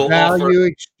 Like I will value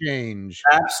exchange.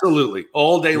 Absolutely.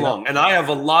 All day long. And I have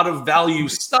a lot of value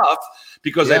stuff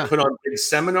because I put on big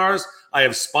seminars. I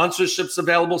have sponsorships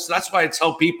available. So that's why I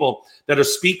tell people that are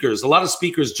speakers. A lot of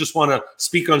speakers just want to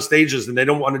speak on stages and they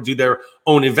don't want to do their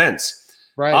own events.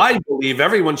 Right. I believe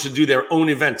everyone should do their own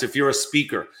event if you're a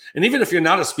speaker. And even if you're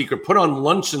not a speaker, put on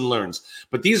lunch and learns.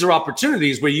 But these are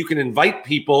opportunities where you can invite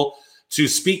people to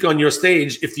speak on your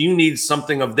stage if you need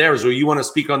something of theirs or you want to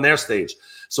speak on their stage.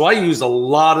 So I use a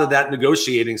lot of that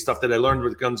negotiating stuff that I learned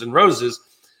with Guns N' Roses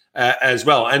as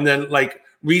well. And then like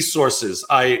resources,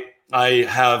 I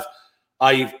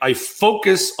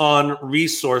focus on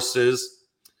resources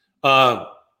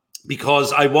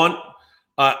because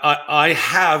I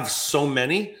have so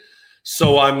many,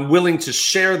 so I'm willing to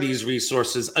share these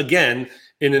resources again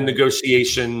in a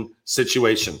negotiation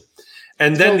situation.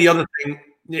 And then the other thing,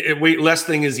 last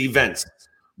thing is events.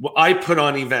 I put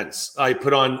on events. I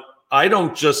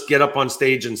don't just get up on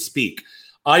stage and speak.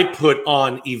 I put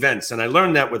on events. And I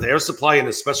learned that with Air Supply and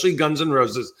especially Guns N'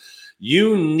 Roses.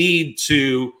 You need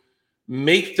to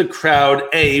make the crowd,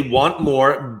 A, want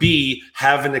more, B,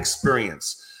 have an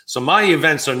experience. So my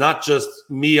events are not just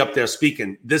me up there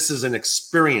speaking. This is an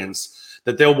experience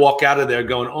that they'll walk out of there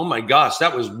going, oh my gosh,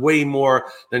 that was way more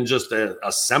than just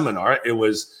a seminar. It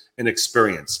was an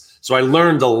experience. So I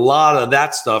learned a lot of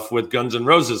that stuff with Guns N'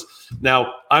 Roses.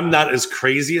 Now, I'm not as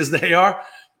crazy as they are,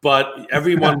 but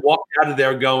everyone walked out of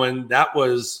there going, that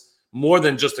was more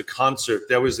than just a concert.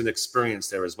 There was an experience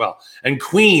there as well. And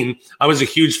Queen, I was a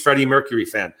huge Freddie Mercury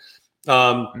fan.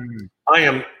 I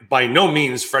am by no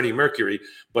means Freddie Mercury,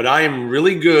 but I am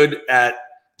really good at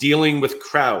dealing with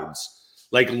crowds.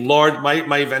 Like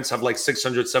my events have like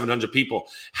 600, 700 people.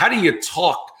 How do you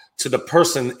talk to the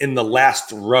person in the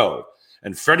last row?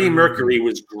 And Freddie Mercury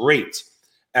was great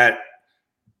at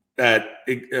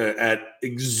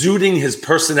exuding his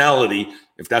personality,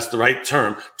 if that's the right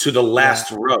term, to the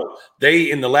last row. They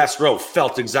in the last row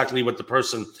felt exactly what the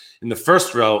person in the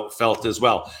first row felt as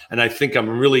well. And I think I'm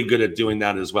really good at doing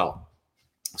that as well.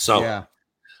 So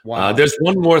there's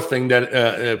one more thing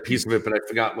that piece of it, but I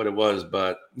forgot what it was.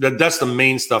 But that's the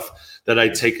main stuff that I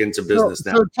take into business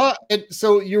now.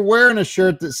 So you're wearing a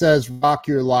shirt that says "Rock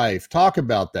Your Life." Talk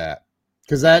about that.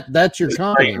 Because that's your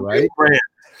company, right?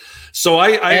 So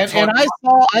I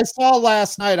saw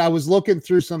last night. I was looking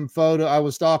through some photo. I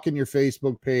was stalking your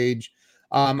Facebook page.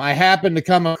 I happened to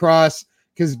come across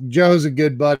because Joe's a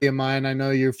good buddy of mine. I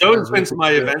know you're. Joe's been to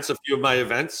my events, a few of my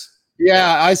events.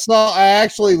 Yeah,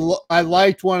 I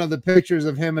liked one of the pictures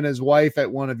of him and his wife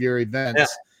at one of your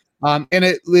events. Yeah. And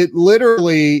it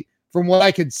literally, from what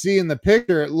I could see in the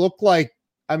picture, it looked like,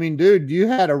 I mean, dude, you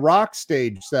had a rock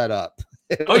stage set up.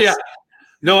 Oh yeah.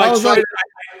 No, I tried. Like,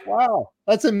 wow,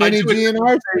 that's a mini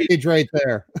GNR stage right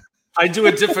there. I do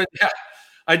a different.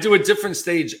 I do a different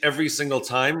stage every single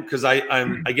time because I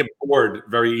get bored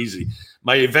very easy.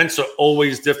 My events are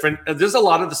always different. There's a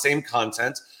lot of the same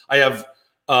content. I have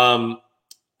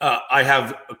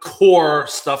core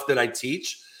stuff that I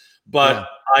teach, but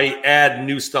I add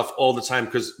new stuff all the time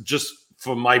because just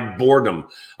for my boredom,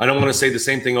 I don't want to say the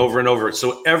same thing over and over.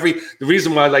 So the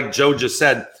reason why, like Joe just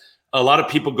said, a lot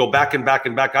of people go back and back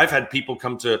and back. I've had people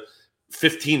come to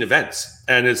 15 events,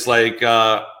 and it's like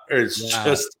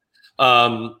just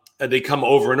they come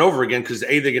over and over again because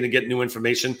they're going to get new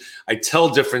information. I tell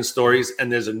different stories,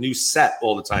 and there's a new set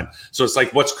all the time. So it's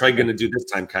like, what's Craig going to do this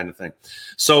time, kind of thing.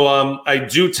 So I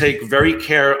do take very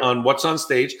care on what's on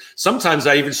stage. Sometimes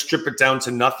I even strip it down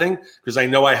to nothing because I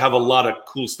know I have a lot of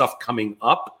cool stuff coming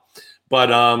up. But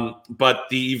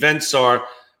the events are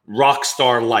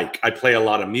Rockstar like. I play a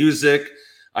lot of music.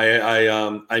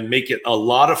 I make it a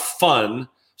lot of fun.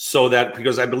 So that,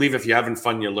 because I believe if you're having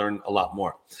fun, you learn a lot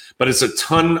more. But it's a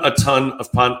ton of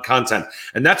content.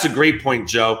 And that's a great point,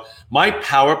 Joe. My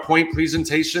PowerPoint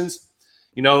presentations,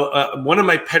 one of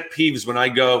my pet peeves when I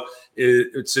go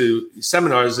to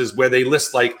seminars is where they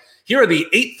list like, here are the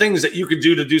 8 things that you could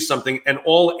do to do something. And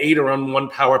all 8 are on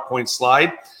one PowerPoint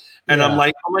slide. And I'm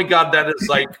like, oh my God, that is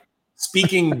like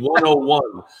speaking 101.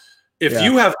 If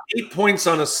you have 8 points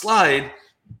on a slide,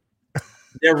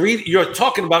 you're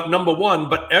talking about number 1,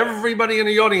 but everybody in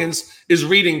the audience is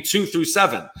reading 2 through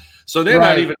 7. So they're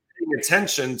not even paying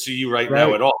attention to you right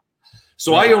now at all.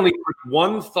 So I only put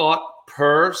one thought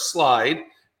per slide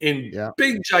in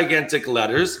big, gigantic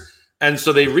letters. And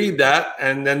so they read that,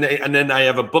 and then I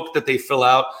have a book that they fill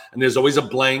out, and there's always a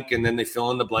blank, and then they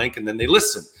fill in the blank, and then they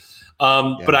listen.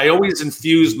 But I always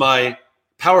infuse my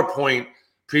PowerPoint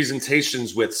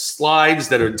presentations with slides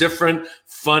that are different,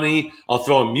 funny. I'll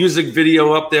throw a music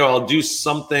video up there. I'll do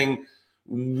something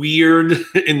weird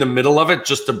in the middle of it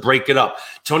just to break it up.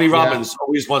 Tony Robbins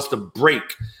always wants to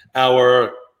break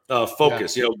our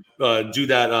focus. Do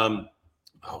that. I'm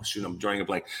drawing a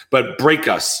blank. But break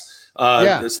us.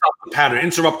 Stop the pattern.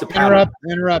 Interrupt the pattern.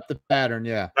 Interrupt the pattern.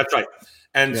 Yeah, that's right.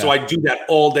 And so I do that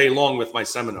all day long with my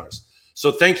seminars. So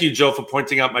thank you, Joe, for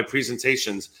pointing out my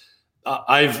presentations.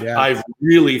 I've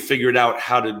really figured out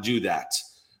how to do that.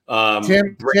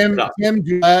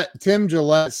 Tim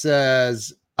Gillette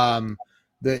says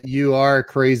that you are a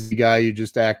crazy guy. You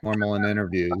just act normal in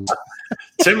interviews.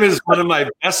 Tim is one of my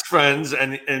best friends,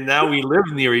 and now we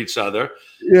live near each other.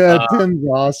 Yeah, Tim's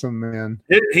awesome, man.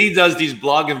 He does these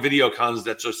blog and video cons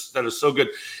that are so good.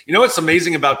 You know what's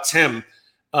amazing about Tim?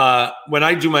 When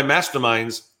I do my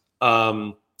masterminds,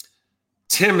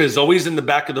 Tim is always in the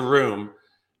back of the room.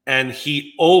 And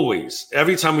he always,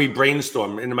 every time we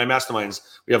brainstorm in my masterminds,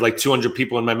 we have like 200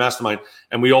 people in my mastermind,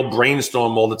 and we all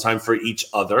brainstorm all the time for each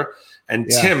other. And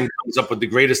Tim comes up with the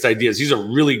greatest ideas. He's a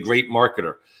really great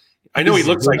marketer. I know he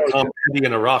looks like Tom Petty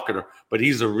and a rocketer, but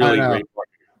he's a really great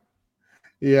marketer.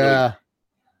 Yeah.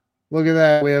 Look at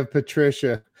that. We have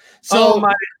Patricia. So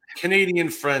my Canadian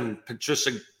friend,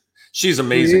 Patricia, she's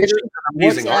amazing. She's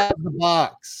amazing. What's out of the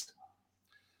box?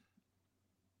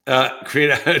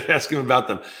 Ask him about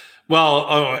them.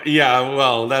 Well,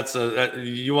 that's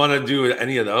you want to do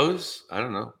any of those? I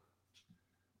don't know.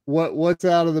 What's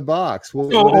out of the box?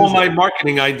 All my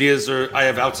marketing ideas I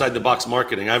have outside the box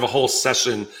marketing. I have a whole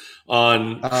session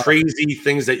on crazy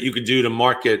things that you could do to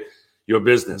market your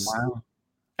business. Wow.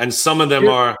 And some of them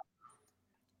are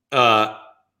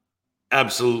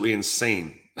absolutely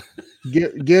insane.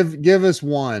 Give us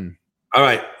one. All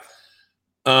right.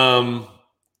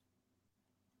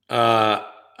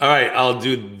 All right, I'll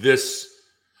do this.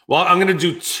 Well, I'm going to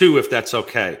do 2 if that's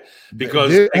okay.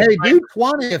 Because do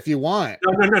 20 if you want.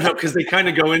 No, because they kind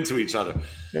of go into each other.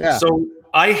 Yeah. So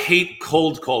I hate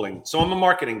cold calling. So I'm a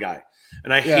marketing guy,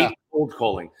 and I hate cold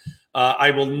calling.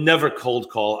 I will never cold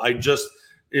call. I just,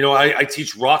 I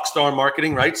teach Rockstar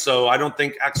Marketing, right? So I don't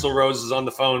think Axl Rose is on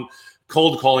the phone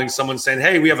cold calling someone saying,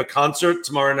 hey, we have a concert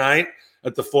tomorrow night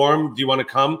at the Forum. Do you want to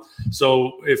come?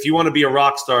 So if you want to be a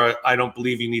rock star, I don't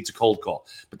believe you need to cold call.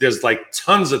 But there's like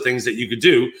tons of things that you could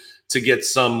do to get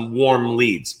some warm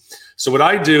leads. So what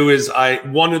I do is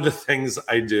one of the things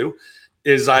I do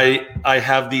is I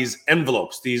have these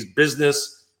envelopes, these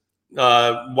business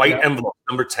white envelopes,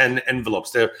 number 10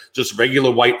 envelopes. They're just regular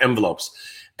white envelopes.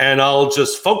 And I'll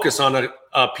just focus on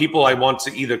people I want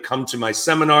to either come to my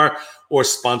seminar or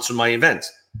sponsor my event.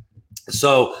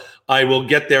 So I will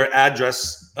get their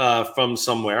address from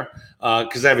somewhere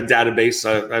because I have a database.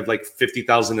 I have like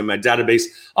 50,000 in my database.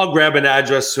 I'll grab an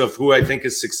address of who I think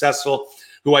is successful,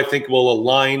 who I think will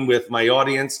align with my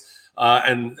audience,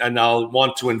 and I'll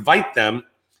want to invite them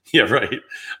Yeah, right.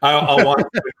 I'll want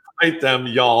to invite them,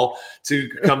 y'all, to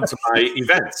come to my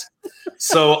event.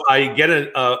 So I get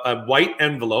a white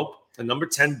envelope, a number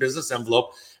 10 business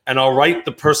envelope, and I'll write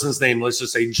the person's name. Let's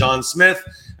just say John Smith,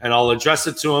 and I'll address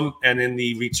it to him. And in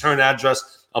the return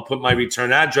address, I'll put my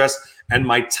return address and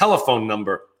my telephone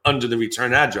number under the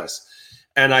return address.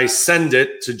 And I send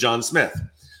it to John Smith.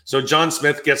 So John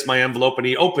Smith gets my envelope and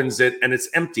he opens it and it's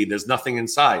empty. There's nothing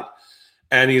inside.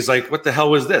 And he's like, what the hell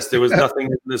was this? There was nothing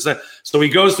in this. So he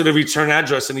goes to the return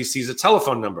address and he sees a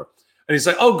telephone number. And he's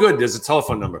like, oh, good, there's a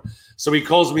telephone number. So he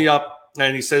calls me up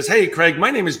and he says, hey, Craig,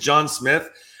 my name is John Smith.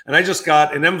 And I just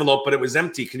got an envelope, but it was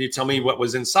empty. Can you tell me what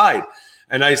was inside?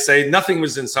 And I say, nothing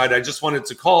was inside. I just wanted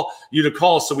to call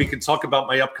so we could talk about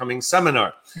my upcoming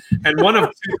seminar. And one of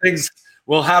two things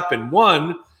will happen.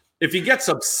 One, if he gets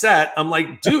upset, I'm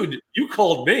like, dude, you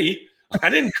called me. I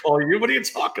didn't call you. What are you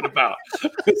talking about?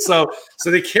 So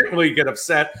they can't really get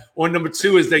upset. Or number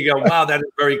two is they go, wow, that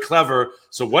is very clever.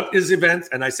 So what is the event?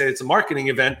 And I say, it's a marketing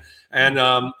event. And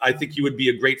I think you would be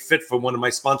a great fit for one of my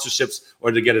sponsorships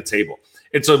or to get a table.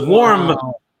 It's a warm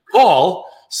call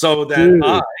so that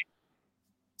I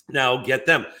now get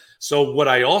them. So what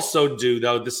I also do,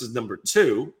 though, this is number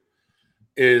two,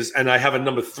 is, and I have a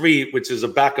number three, which is a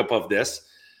backup of this.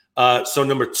 So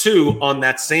number two, on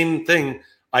that same thing,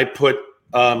 I put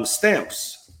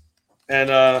stamps. And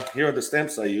here are the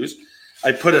stamps I use.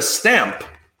 I put a stamp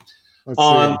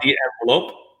on the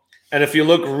envelope. And if you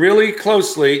look really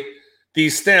closely,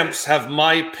 these stamps have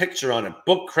my picture on it.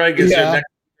 Book Craig is your next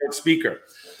speaker.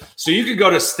 So you could go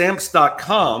to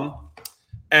stamps.com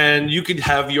and you could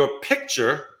have your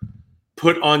picture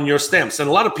put on your stamps. And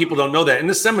a lot of people don't know that. In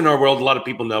the seminar world, a lot of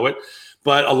people know it.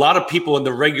 But a lot of people in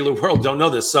the regular world don't know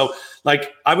this. So,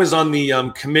 like, I was on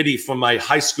the committee for my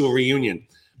high school reunion,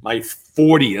 my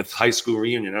 40th high school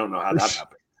reunion. I don't know how that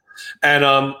happened.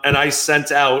 And I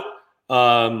sent out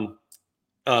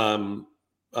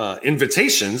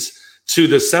invitations to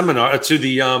the seminar, to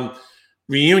the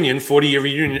reunion, 40-year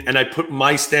reunion, and I put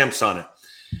my stamps on it.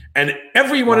 And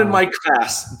everyone in my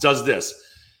class does this.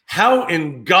 How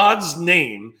in God's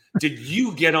name did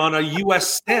you get on a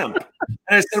U.S. stamp?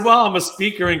 And I said, well, I'm a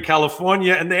speaker in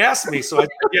California. And they asked me. So I said,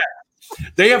 yeah.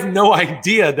 They have no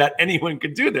idea that anyone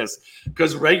could do this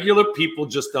because regular people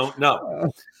just don't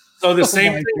know. So the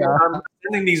same thing, when I'm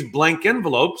sending these blank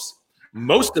envelopes,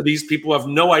 most of these people have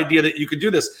no idea that you could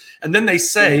do this. And then they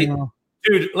say,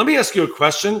 dude, let me ask you a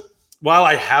question while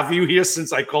I have you here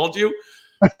since I called you.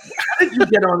 How did you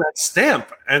get on that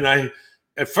stamp? And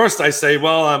at first I say,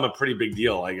 well, I'm a pretty big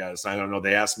deal, I guess. I don't know.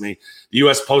 They asked me, the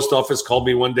U.S. Post Office called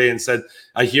me one day and said,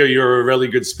 I hear you're a really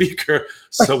good speaker.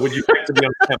 So would you like to be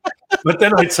on stamp? But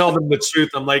then I tell them the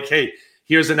truth. I'm like, hey,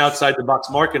 here's an outside the box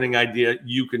marketing idea.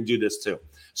 You can do this too.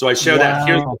 So I share that.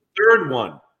 Here's the third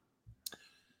one.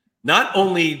 Not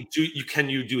only can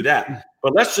you do that,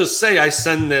 but let's just say I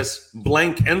send this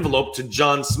blank envelope to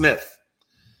John Smith.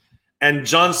 And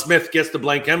John Smith gets the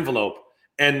blank envelope.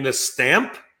 And the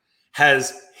stamp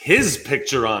has his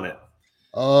picture on it.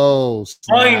 Oh,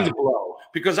 mind blow.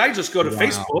 Because I just go to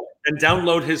Facebook and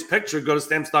download his picture, go to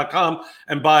stamps.com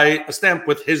and buy a stamp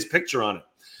with his picture on it.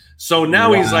 So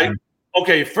now he's like,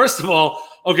 okay, first of all,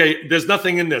 okay, there's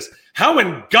nothing in this. How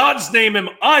in God's name am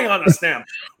I on a stamp?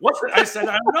 What? I said,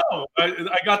 I don't know.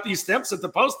 I got these stamps at the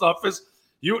post office.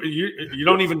 You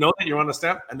don't even know that you're on a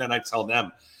stamp? And then I tell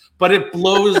them. But it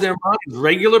blows their minds.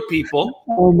 Regular people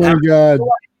have no idea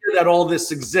that all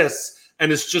this exists.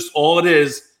 And it's just all it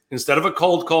is. Instead of a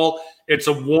cold call, it's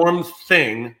a warm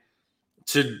thing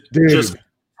to just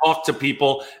talk to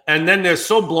people. And then they're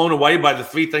so blown away by the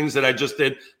three things that I just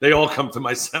did, they all come to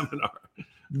my seminar.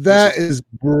 That is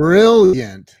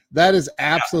brilliant. That is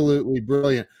absolutely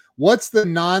brilliant. What's the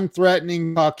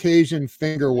non-threatening Caucasian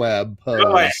finger web pose?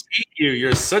 Oh, I hate you.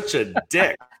 You're such a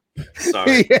dick.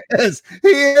 Sorry. He is.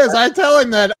 I tell him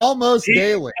that almost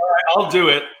daily. All right, I'll do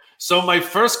it. So my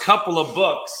first couple of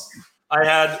books, I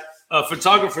had a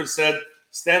photographer said,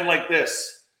 stand like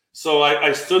this. So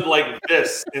I stood like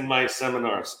this in my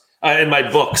seminars, in my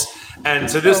books. And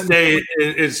to this day,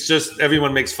 it's just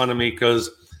everyone makes fun of me because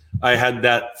I had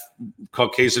that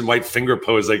Caucasian white finger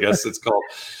pose, I guess it's called.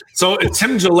 So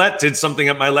Tim Gillette did something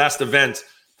at my last event.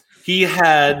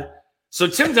 So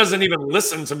Tim doesn't even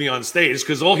listen to me on stage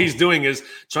because all he's doing is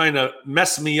trying to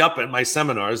mess me up at my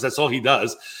seminars. That's all he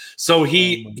does. So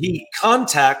he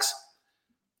contacts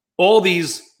all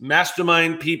these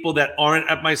mastermind people that aren't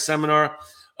at my seminar,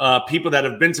 people that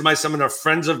have been to my seminar,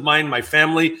 friends of mine, my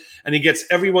family, and he gets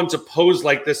everyone to pose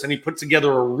like this, and he put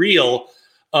together a reel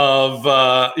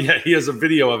of he has a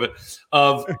video of it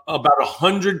of about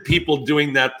 100 people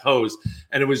doing that pose,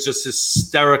 and it was just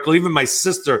hysterical. Even my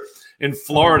sister in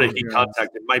Florida, he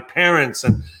contacted my parents,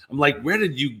 and I'm like, where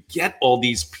did you get all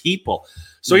these people?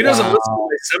 So he doesn't listen to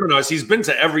my seminars. He's been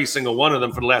to every single one of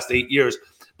them for the last 8 years,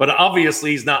 but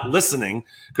obviously he's not listening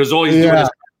because all he's doing is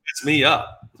mess me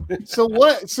up. So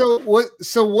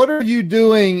what are you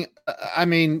doing? I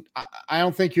mean, I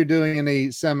don't think you're doing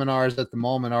any seminars at the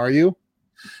moment, are you?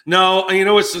 No,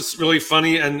 it's just really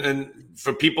funny. And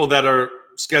for people that are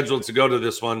scheduled to go to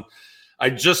this one, I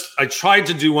tried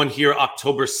to do one here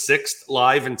October 6th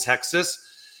live in Texas.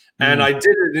 And I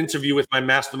did an interview with my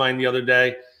mastermind the other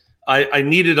day. I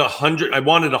needed 100. I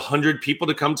wanted 100 people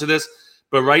to come to this,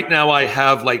 but right now I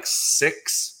have like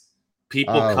 6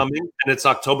 people coming, and it's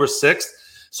October 6th.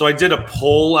 So I did a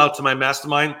poll out to my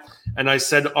mastermind, and I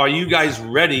said, are you guys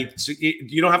ready to,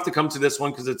 you don't have to come to this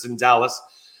one because it's in Dallas,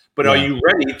 but are you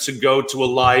ready to go to a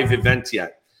live event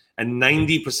yet? And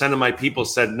 90% of my people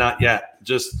said, not yet.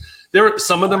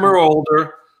 Some of them are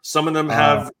older. Some of them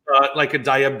have like a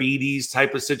diabetes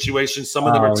type of situation. Some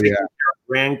of them are taking care of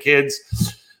grandkids.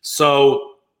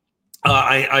 So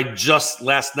I just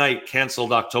last night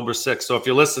canceled October 6th. So if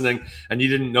you're listening and you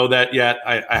didn't know that yet,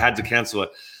 I had to cancel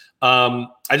it.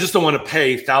 I just don't want to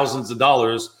pay thousands of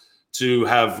dollars to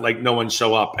have like no one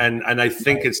show up. And I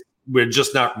think we're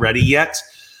just not ready yet.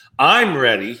 I'm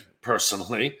ready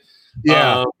personally.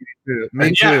 Yeah.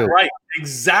 Me too. Yeah, right.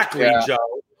 Exactly, Joe.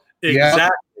 Exactly.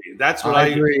 Yep. That's what I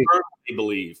personally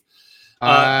believe.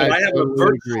 But I have a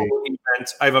virtual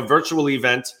event. I have a virtual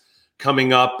event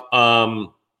coming up on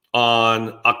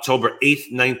October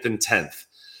 8th, 9th, and 10th.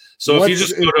 So if you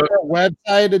just go to a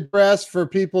website address for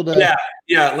people to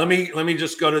let me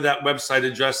just go to that website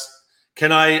address.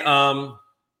 Can I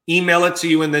email it to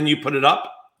you and then you put it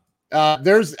up?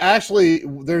 There's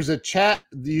a chat.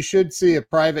 You should see a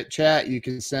private chat. You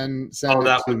can send it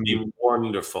that to would be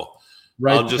wonderful.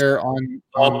 Right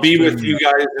I'll be with you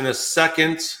guys in a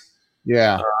second.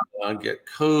 Yeah. I'll get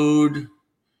code.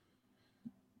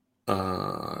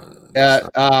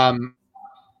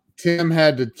 Tim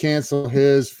had to cancel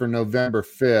his for November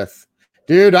 5th.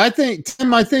 Dude, I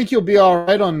think you'll be all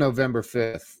right on November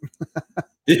 5th.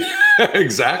 Yeah,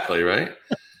 exactly, right?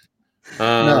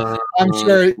 No, I'm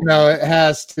sure it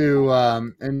has to.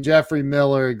 And Jeffrey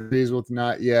Miller agrees with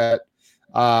not yet.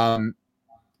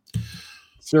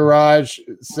 Siraj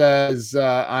says,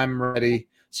 I'm ready.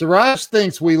 Siraj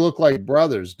thinks we look like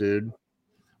brothers, dude.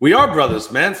 We are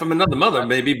brothers, man, from another mother,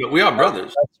 maybe, but we are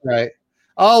brothers. That's right.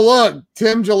 Oh, look,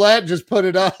 Tim Gillette just put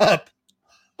it up.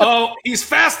 Oh, he's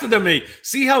faster than me.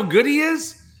 See how good he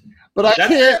is? But I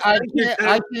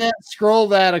can't scroll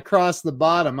that across the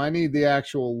bottom. I need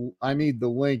the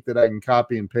link that I can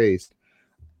copy and paste.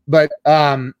 But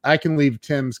I can leave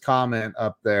Tim's comment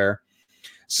up there.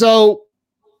 So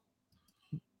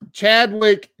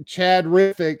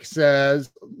Chadrific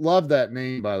says, love that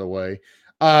name, by the way.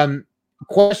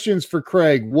 Questions for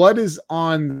Craig. What is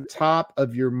on the top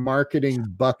of your marketing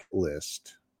bucket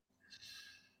list?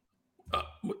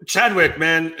 Chadwick,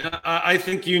 man, I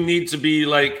think you need to be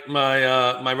like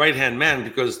my right-hand man,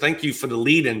 because thank you for the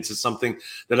lead into something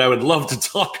that I would love to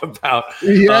talk about.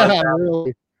 Yeah,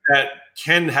 really. That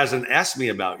Ken hasn't asked me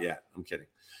about yet. I'm kidding.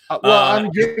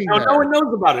 I'm kidding. No one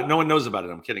knows about it. No one knows about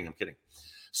it. I'm kidding.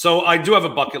 So I do have a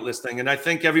bucket list thing, and I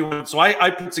think everyone. So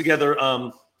I put together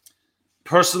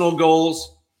personal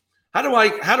goals. How do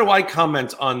I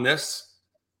comment on this?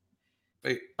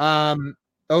 Wait.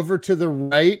 Over to the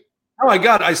right. Oh my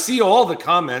God, I see all the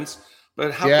comments,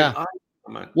 but how can I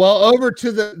comment? Well, over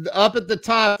to the up at the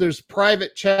top, there's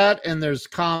private chat and there's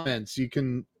comments. You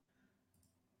can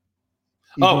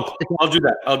I'll do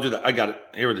that. I got it.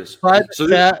 Here it is. Private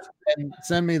chat and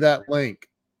send me that link.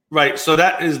 Right. So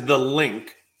that is the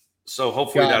link. So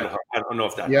hopefully that'll help. I don't know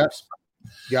if that helps.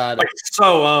 Got it. Right.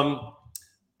 So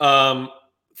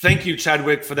thank you,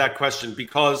 Chadwick, for that question,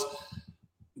 because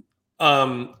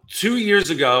 2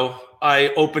 years ago, I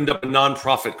opened up a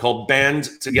nonprofit called Band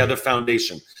Together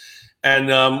Foundation. And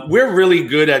we're really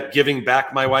good at giving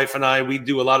back, my wife and I. We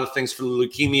do a lot of things for the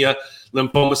Leukemia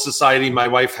Lymphoma Society. My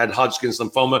wife had Hodgkin's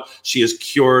lymphoma. She is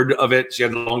cured of it. She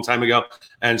had it a long time ago,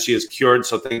 and she is cured.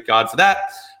 So thank God for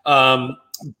that.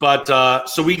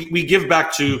 So we give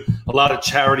back to a lot of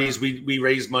charities. We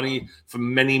raise money for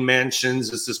many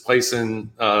mansions. It's this place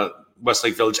in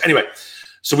Westlake Village. Anyway,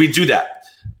 so we do that.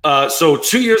 So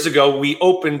 2 years ago, we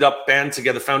opened up Band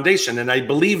Together Foundation, and I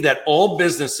believe that all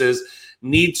businesses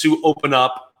need to open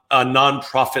up a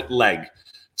nonprofit leg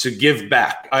to give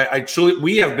back.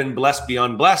 We have been blessed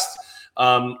beyond blessed.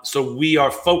 So we are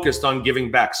focused on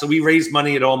giving back. So we raise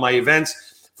money at all my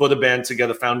events. for the Band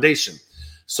Together Foundation.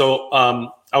 So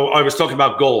I was talking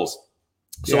about goals.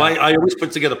 So I always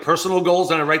put together personal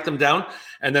goals and I write them down.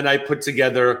 And then I put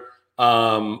together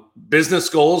business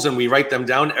goals and we write them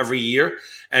down every year.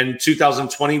 And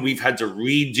 2020, we've had to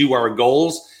redo our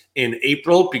goals in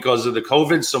April because of the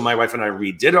COVID. So my wife and I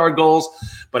redid our goals.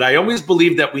 But I always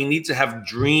believe that we need to have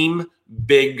dream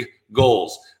big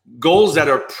goals that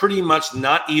are pretty much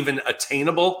not even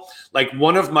attainable. Like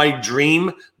one of my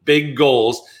dream big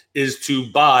goals is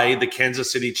to buy the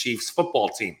Kansas City Chiefs football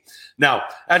team. Now,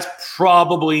 that's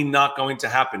probably not going to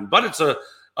happen, but it's a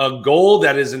goal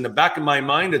that is in the back of my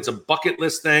mind. It's a bucket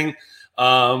list thing.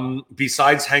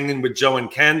 Besides hanging with Joe and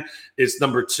Ken, it's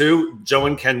number 2. Joe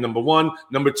and Ken, number 1.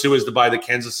 Number 2 is to buy the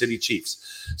Kansas City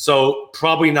Chiefs. So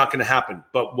probably not going to happen.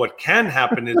 But what can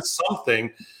happen is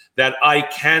something that I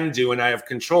can do and I have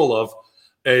control of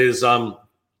is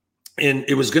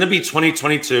it was going to be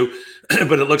 2022,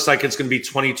 but it looks like it's going to be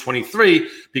 2023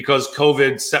 because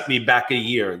COVID set me back a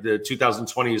year. The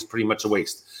 2020 is pretty much a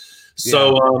waste.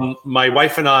 So my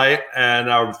wife and I and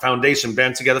our foundation,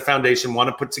 Band Together Foundation, want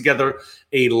to put together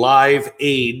a Live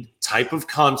Aid type of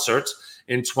concert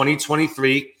in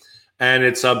 2023. And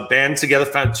it's a Band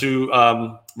Together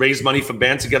to raise money for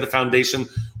Band Together Foundation,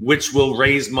 which will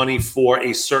raise money for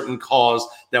a certain cause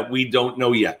that we don't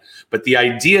know yet. But the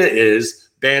idea is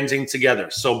banding together.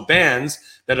 So bands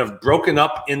that have broken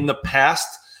up in the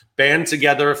past band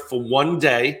together for one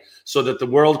day so that the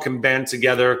world can band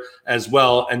together as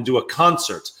well and do a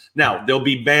concert. Now, there'll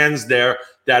be bands there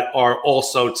that are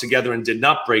also together and did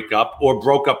not break up or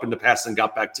broke up in the past and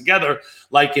got back together,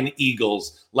 like an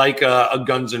Eagles, like a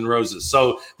Guns N' Roses.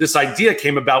 So this idea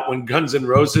came about when Guns N'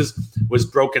 Roses was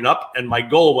broken up, and my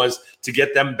goal was to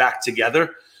get them back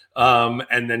together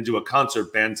and then do a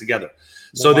concert band together.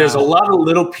 So there's a lot of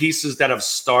little pieces that have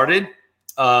started,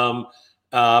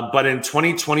 but in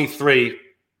 2023,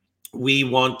 we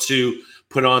want to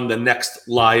put on the next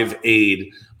Live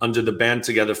Aid under the Band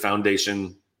Together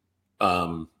Foundation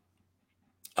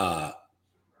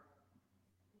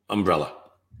umbrella.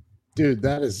 Dude,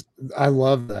 I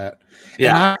love that.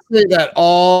 Yeah. And I say that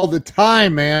all the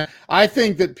time, man. I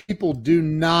think that people do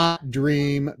not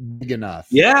dream big enough.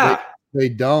 Yeah. They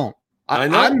don't. I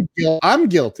know. I'm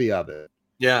guilty of it.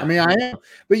 Yeah. I mean, I am.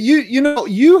 But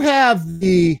you have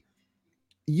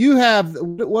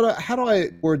how do I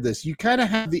word this? You kind of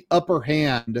have the upper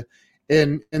hand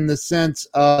in the sense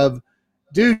of,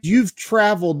 dude, you've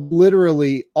traveled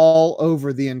literally all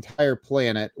over the entire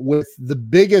planet with the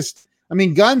biggest. I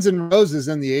mean, Guns N' Roses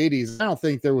in the 80s, I don't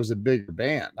think there was a bigger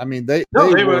band. I mean, they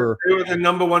were the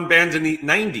number one bands in the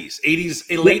 90s,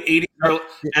 80s, late 80s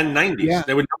and 90s. Yeah.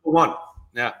 They were number one.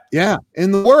 Yeah. Yeah.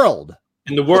 In the world.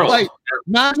 Like,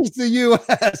 not just the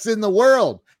US, in the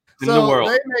world. In the world.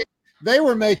 They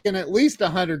were making at least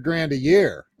 $100,000 a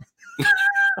year.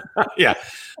 Yeah.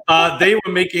 They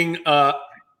were making more,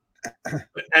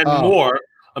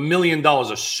 $1 million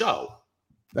a show.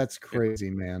 That's crazy,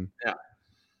 man. Yeah.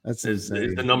 That's insane.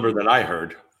 Is the number that I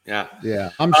heard. Yeah. Yeah.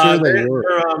 I'm sure they were.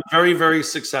 They're very, very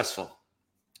successful.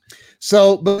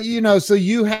 So, but so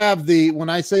you have when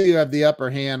I say you have the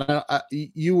upper hand,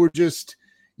 you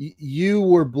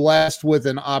were blessed with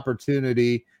an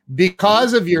opportunity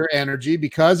because of your energy,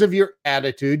 because of your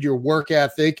attitude, your work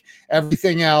ethic,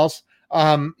 everything else.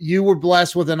 You were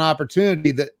blessed with an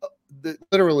opportunity that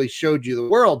literally showed you the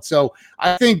world. So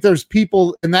I think there's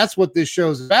people, and that's what this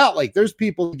show's about. Like, there's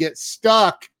people who get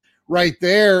stuck right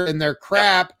there in their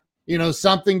crap.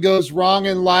 Something goes wrong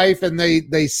in life and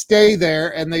they stay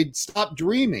there and they stop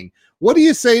dreaming. What do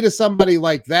you say to somebody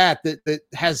like that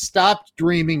has stopped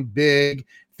dreaming big,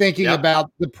 thinking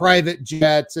about the private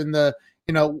jets and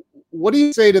what do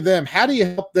you say to them? How do you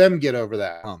help them get over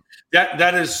that hump?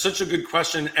 That is such a good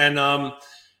question.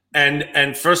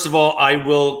 And first of all, I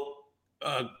will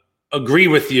agree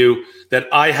with you that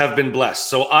I have been blessed.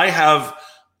 So I have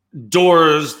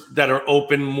doors that are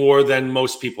open more than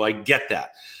most people. I get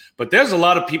that. But there's a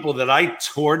lot of people that I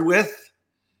toured with.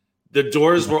 The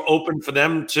doors were open for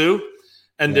them too.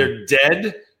 And they're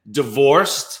dead,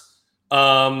 divorced,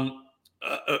 unhappy.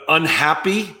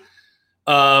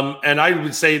 And I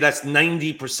would say that's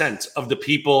 90% of the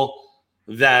people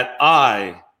that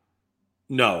I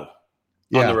know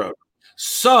on the road.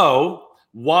 So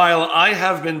while I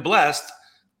have been blessed,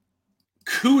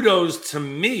 kudos to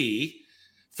me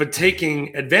for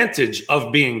taking advantage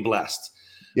of being blessed.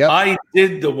 Yep. I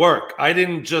did the work. I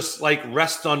didn't just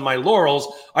rest on my laurels.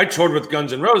 I toured with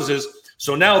Guns N' Roses.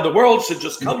 So now the world should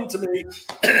just come to me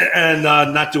and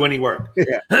not do any work.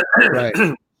 Yeah. Right.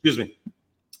 Excuse me.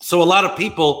 So a lot of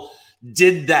people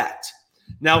did that.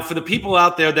 Now, for the people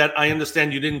out there that I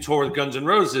understand you didn't tour with Guns N'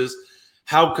 Roses,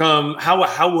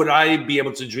 how would I be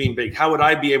able to dream big? How would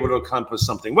I be able to accomplish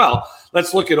something? Well,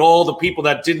 let's look at all the people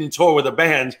that didn't tour with a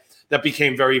band that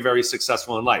became very, very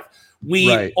successful in life.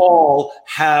 We all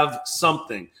have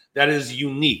something that is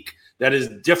unique, that is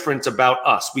different about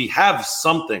us. We have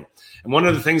something. And one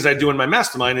of the things I do in my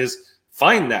mastermind is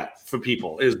find that for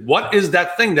people, is what is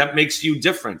that thing that makes you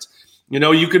different? You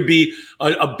know, you could be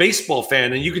a baseball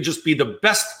fan and you could just be the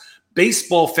best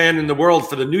baseball fan in the world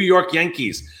for the New York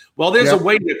Yankees. Well, there's a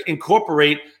way to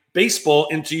incorporate baseball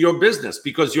into your business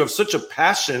because you have such a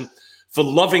passion for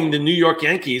loving the New York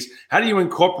Yankees. How do you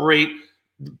incorporate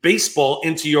baseball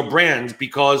into your brand?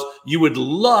 Because you would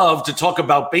love to talk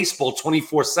about baseball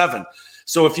 24/7.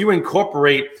 So if you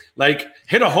incorporate, like,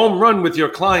 hit a home run with your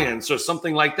clients or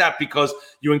something like that, because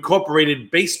you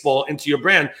incorporated baseball into your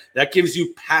brand, that gives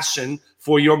you passion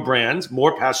for your brand,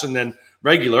 more passion than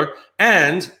regular,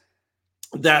 and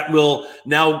that will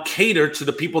now cater to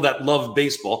the people that love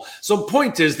baseball. So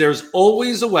point is, there's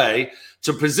always a way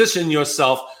to position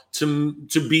yourself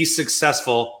to be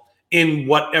successful in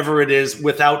whatever it is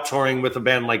without touring with a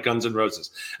band like Guns N' Roses.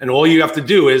 And all you have to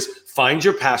do is find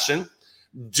your passion,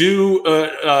 do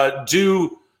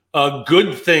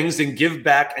good things and give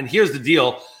back. And here's the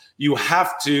deal. You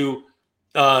have to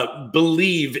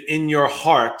believe in your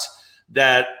heart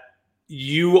that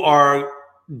you are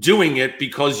doing it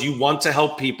because you want to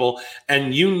help people,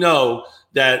 and you know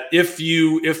that if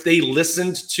they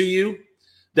listened to you,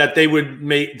 that they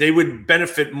would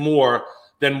benefit more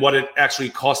than what it actually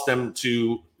cost them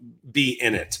to be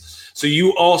in it. So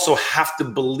you also have to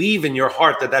believe in your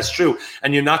heart that that's true,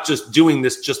 and you're not just doing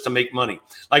this just to make money.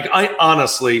 Like, I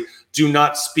honestly do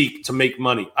not speak to make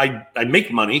money. I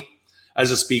make money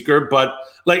as a speaker, but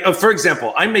like, for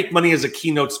example, I make money as a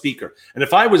keynote speaker. And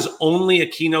if I was only a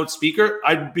keynote speaker,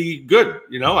 I'd be good.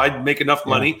 You know, I'd make enough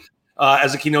money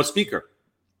as a keynote speaker.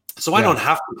 So I don't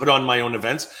have to put on my own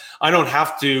events. I don't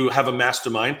have to have a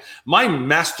mastermind. My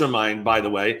mastermind, by the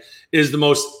way, is the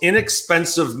most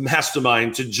inexpensive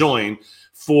mastermind to join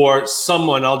for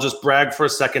someone. I'll just brag for a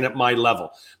second at my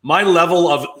level. My level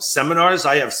of seminars,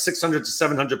 I have 600 to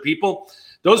 700 people.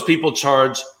 Those people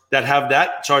charge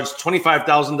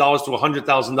 $25,000 to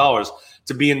 $100,000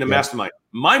 to be in the mastermind.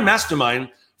 My mastermind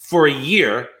for a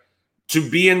year, to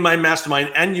be in my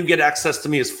mastermind and you get access to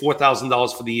me, is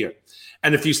 $4,000 for the year.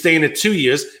 And if you stay in it 2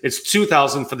 years, it's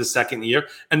 $2,000 for the second year.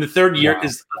 And the third year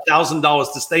is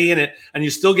 $1,000 to stay in it. And you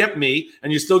still get me,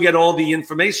 and you still get all the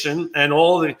information and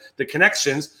all the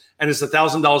connections. And it's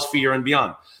 $1,000 for year and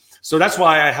beyond. So that's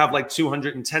why I have like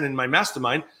 210 in my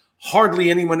mastermind. Hardly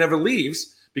anyone ever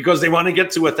leaves because they want to get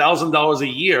to $1,000 a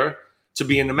year to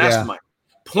be in the mastermind.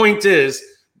 Point is,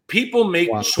 people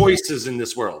make choices in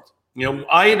this world. You know,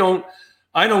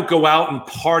 I don't go out and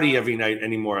party every night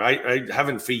anymore. I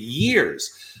haven't for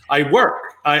years. I work,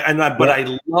 but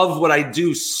I love what I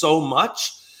do so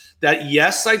much that,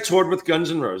 yes, I toured with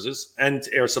Guns N' Roses and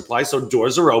Air Supply, so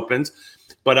doors are opened.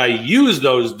 But I use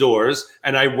those doors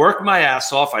and I work my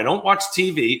ass off. I don't watch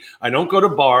TV. I don't go to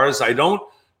bars. I don't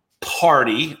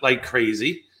party like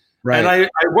crazy. Right. And I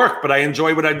work, but I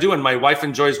enjoy what I do. And my wife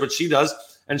enjoys what she does.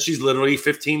 And she's literally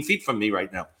 15 feet from me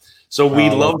right now. So we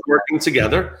love working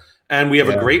together. And we have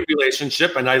a great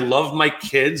relationship, and I love my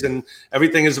kids, and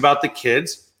everything is about the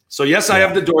kids. So yes, I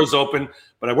have the doors open,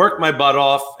 but I work my butt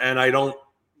off, and I don't,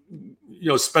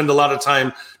 spend a lot of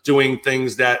time doing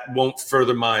things that won't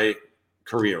further my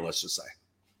career, let's just say.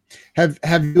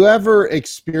 Have you ever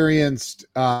experienced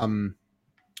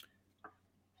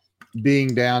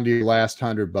being down to your last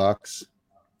 $100?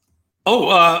 Oh,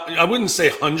 I wouldn't say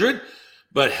 100,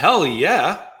 but hell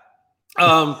yeah.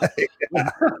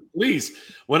 Please.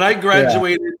 When I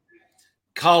graduated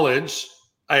college,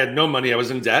 I had no money. I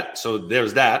was in debt. So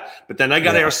there's that. But then I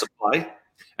got Air Supply,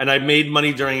 and I made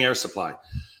money during Air Supply.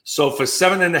 So for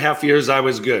 7.5 years, I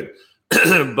was good.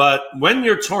 But when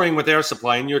you're touring with Air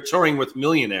Supply and you're touring with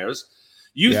millionaires,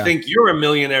 you think you're a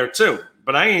millionaire too.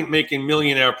 But I ain't making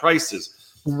millionaire prices.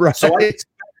 Right. So I spent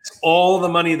all the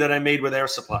money that I made with Air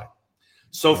Supply.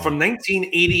 So from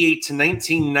 1988 to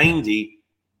 1990,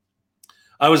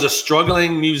 I was a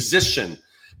struggling musician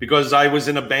because I was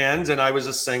in a band and I was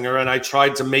a singer, and I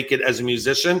tried to make it as a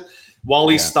musician.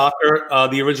 Wally Stocker,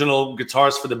 the original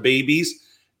guitarist for the Babies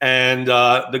and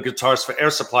the guitarist for Air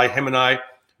Supply, him and I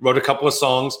wrote a couple of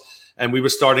songs, and we were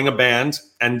starting a band,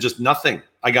 and just nothing.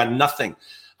 I got nothing.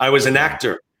 I was an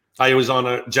actor. I was on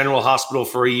a General Hospital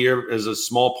for a year as a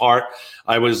small part.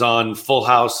 I was on Full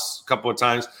House a couple of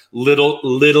times, little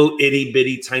itty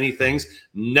bitty tiny things.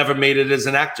 Never made it as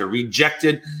an actor.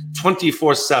 Rejected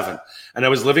 24/7. And I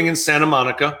was living in Santa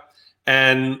Monica,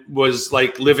 and was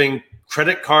like living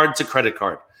credit card to credit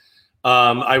card.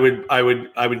 I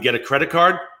would get a credit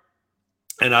card,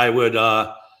 and I would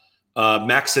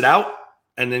max it out,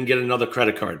 and then get another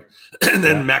credit card, and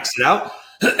then max it out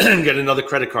and get another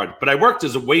credit card. But I worked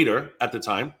as a waiter at the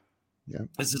time. Yeah.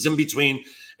 This is in between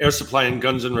Air Supply and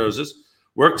Guns N' Roses.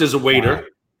 Worked as a waiter,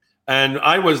 and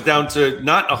I was down to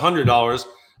not $100.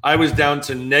 I was down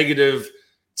to negative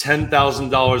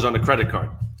 $10,000 on a credit card.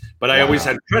 But I always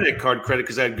had credit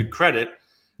because I had good credit.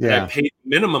 Yeah. And I paid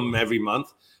minimum every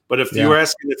month. But if you were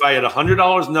asking if I had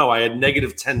 $100, no, I had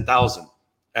negative 10,000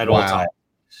 at all times.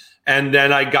 And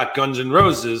then I got Guns N'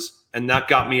 Roses, and that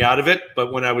got me out of it.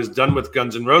 But when I was done with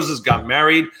Guns N' Roses, got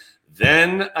married,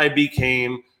 then I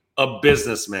became a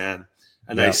businessman,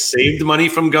 and I saved money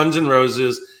from Guns N'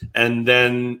 Roses, and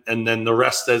then the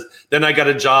rest. Then I got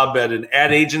a job at an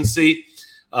ad agency.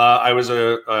 I was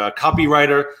a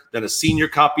copywriter, then a senior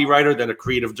copywriter, then a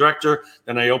creative director.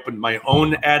 Then I opened my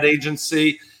own ad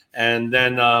agency, and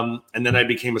then I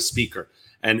became a speaker.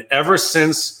 And ever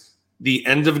since the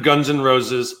end of Guns N'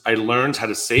 Roses, I learned how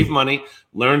to save money,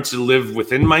 learned to live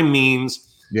within my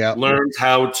means, learned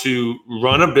how to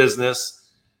run a business,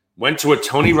 went to a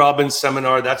Tony Robbins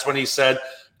seminar. That's when he said,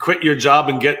 quit your job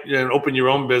and open your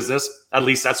own business. At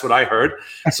least that's what I heard.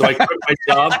 So I quit my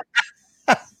job.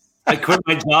 I quit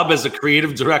my job as a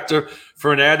creative director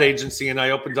for an ad agency, and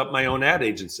I opened up my own ad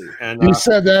agency. And you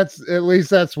said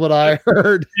that's what I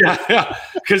heard. Yeah.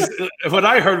 Because what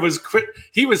I heard was quit.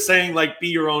 He was saying like be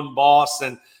your own boss,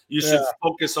 and you should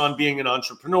focus on being an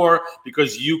entrepreneur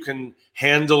because you can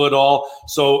handle it all.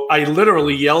 So I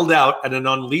literally yelled out at an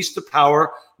Unleash the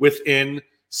Power Within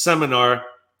seminar.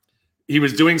 He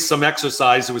was doing some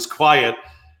exercise. It was quiet,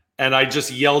 and I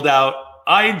just yelled out,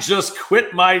 "I just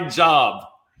quit my job."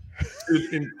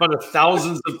 In front of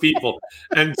thousands of people,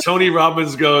 and Tony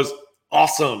Robbins goes,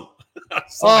 "Awesome!"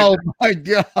 So my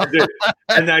God!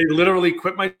 And I literally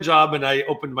quit my job, and I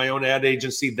opened my own ad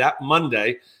agency that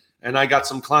Monday, and I got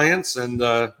some clients. And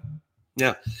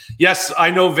yes,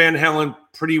 I know Van Halen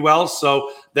pretty well,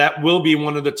 so that will be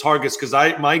one of the targets because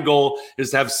my goal is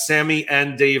to have Sammy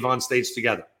and Dave on stage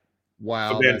together.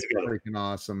 Wow, that's freaking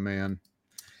awesome, man.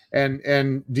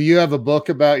 And do you have a book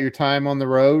about your time on the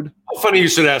road? Funny you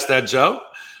should ask that, Joe.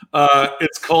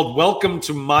 It's called Welcome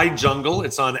to My Jungle.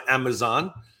 It's on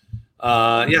Amazon.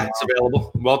 It's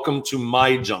available. Welcome to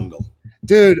My Jungle.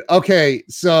 Dude, okay,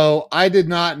 so I did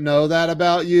not know that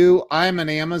about you. I'm an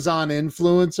Amazon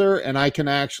influencer, and I can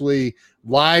actually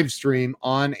live stream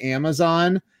on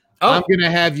Amazon. I'm going to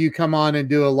have you come on and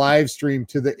do a live stream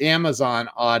to the Amazon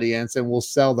audience, and we'll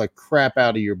sell the crap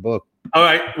out of your book. All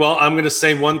right. Well, I'm going to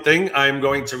say one thing. I'm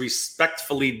going to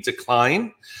respectfully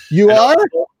decline. You are?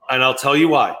 And I'll tell you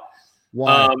why.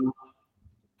 Why?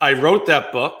 I wrote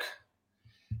that book,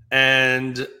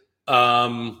 and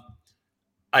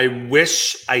I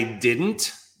wish I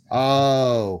didn't.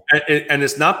 Oh. And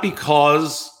it's not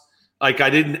because I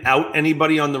didn't out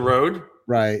anybody on the road.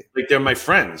 Right. Like they're my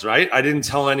friends, right? I didn't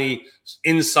tell any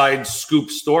inside scoop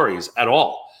stories at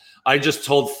all. I just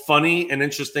told funny and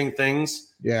interesting things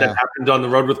that happened on the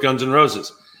road with Guns N'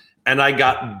 Roses. And I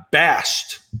got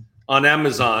bashed on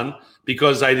Amazon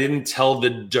because I didn't tell the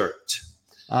dirt.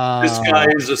 This guy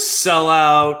is a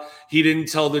sellout. He didn't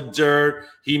tell the dirt.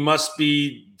 He must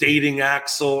be dating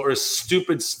Axl or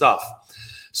stupid stuff.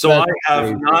 So that's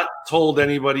crazy. Not told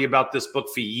anybody about this book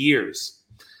for years.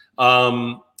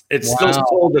 It's still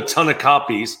sold a ton of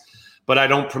copies, but I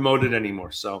don't promote it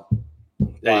anymore. So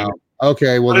there you go.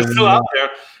 Okay, well, but it's still out there,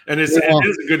 and it is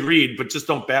a good read, but just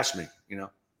don't bash me,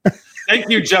 Thank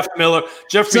you, Jeff Miller.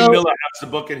 Jeffrey Miller has the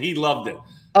book, and he loved it.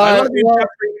 I love you,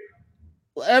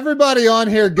 Jeffrey. Everybody on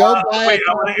here, go buy it.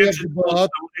 I want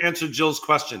to answer Jill's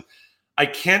question. I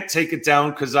can't take it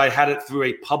down because I had it through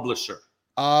a publisher.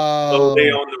 So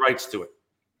they own the rights to it.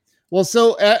 Well,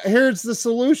 so here's the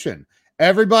solution.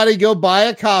 Everybody go buy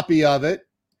a copy of it.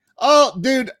 Oh,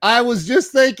 dude, I was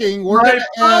just thinking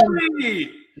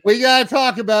we got to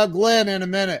talk about Glenn in a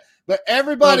minute, but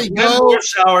everybody Glenn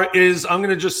Morshower I'm going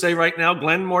to just say right now,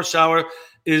 Glenn Morshower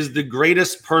is the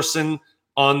greatest person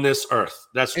on this earth.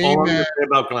 That's all I'm going to say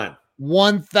about Glenn.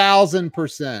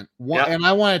 1,000%. And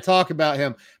I want to talk about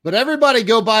him, but everybody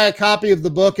go buy a copy of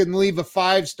the book and leave a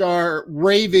 5-star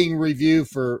raving review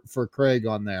for Craig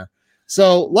on there.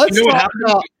 So let's talk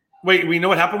about. Wait, we know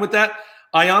what happened with that?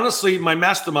 I honestly, my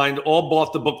mastermind all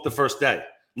bought the book the first day.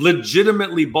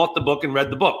 Legitimately bought the book and read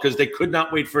the book because they could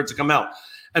not wait for it to come out.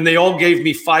 And they all gave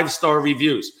me 5-star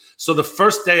reviews. So the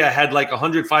first day I had like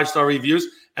 100 5-star reviews,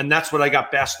 and that's what I got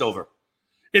bashed over.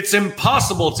 It's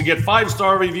impossible to get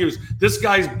 5-star reviews. This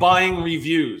guy's buying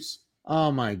reviews.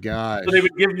 Oh my gosh. So they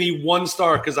would give me 1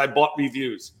 star because I bought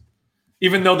reviews,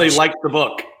 even though they liked the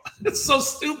book. It's so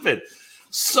stupid.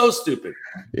 So stupid.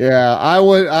 Yeah, I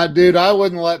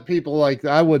wouldn't let people like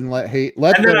I wouldn't let hate.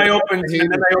 And then I opened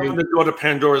the door to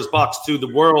Pandora's box to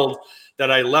the world that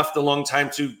I left a long time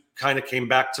to kind of came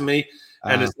back to me,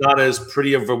 and it's not as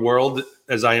pretty of a world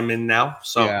as I am in now.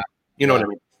 So you know what I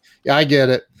mean. Yeah, I get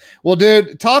it. Well,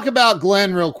 dude, talk about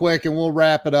Glenn real quick, and we'll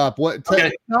wrap it up.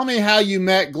 Tell me how you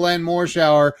met Glenn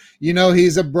Morshower. You know,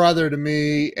 he's a brother to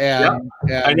me, and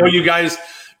I know you guys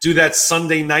do that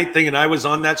Sunday night thing, and I was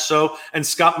on that show. And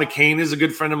Scott McCain is a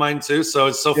good friend of mine too, so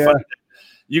it's so funny.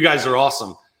 You guys are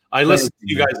awesome. I listen to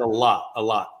you guys a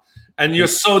lot. And you're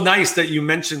so nice that you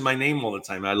mention my name all the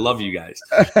time. I love you guys.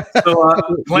 So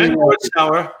Glenn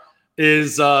Morshower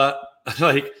is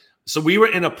so we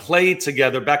were in a play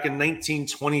together back in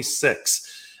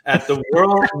 1926 at the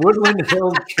Woodland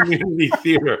Hills Community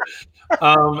Theater.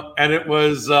 And it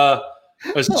was a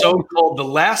show called The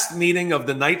Last Meeting of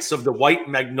the Knights of the White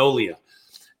Magnolia.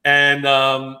 And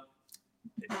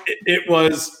it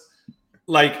was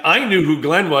like, I knew who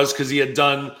Glenn was because he had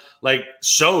done like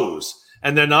shows.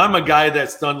 And then I'm a guy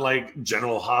that's done like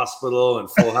General Hospital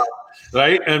and Full House,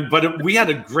 right? But we had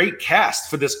a great cast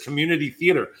for this community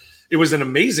theater. It was an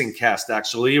amazing cast,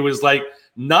 actually. It was like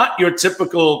not your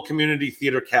typical community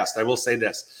theater cast. I will say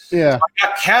this. Yeah. So I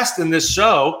got cast in this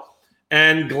show,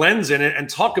 and Glenn's in it, and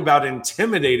talk about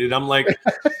intimidated. I'm like,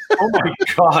 oh my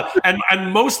God.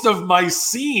 And most of my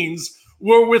scenes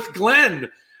were with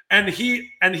Glenn, and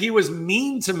he was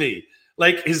mean to me.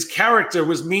 Like his character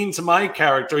was mean to my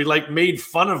character. He like made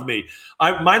fun of me.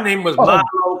 My name was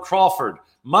Milo Crawford.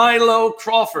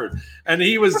 And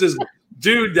he was this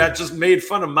dude that just made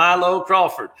fun of Milo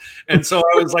Crawford. And so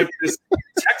I was like this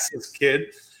Texas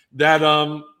kid that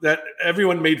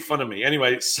everyone made fun of me.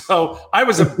 Anyway, so I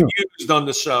was abused on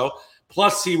the show.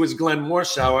 Plus he was Glenn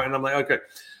Morshower. And I'm like, okay.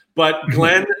 But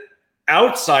Glenn,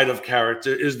 outside of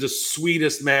character, is the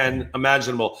sweetest man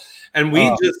imaginable. And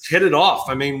we just hit it off.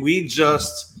 I mean, we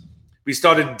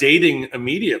started dating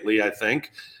immediately, I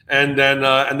think. And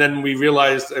then we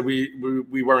realized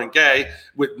we weren't gay,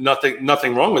 with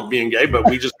nothing wrong with being gay, but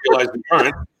we just realized we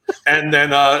weren't. And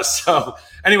then so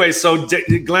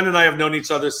Glenn and I have known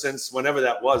each other since whenever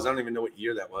that was. I don't even know what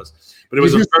year that was, but it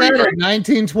was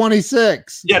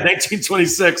 1926. Yeah,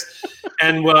 1926.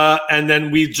 And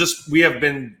then we have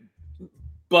been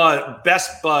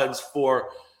best buds for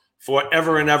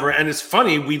forever and ever. And it's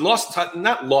funny, we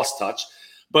not lost touch,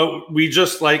 but we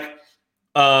just like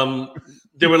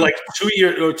there were like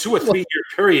 2 or 3 year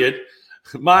period.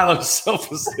 Milo's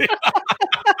self-esteem.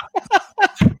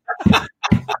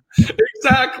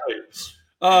 Exactly.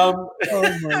 Oh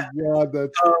my God,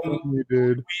 that's funny,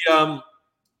 dude.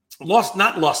 We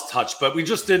not lost touch, but we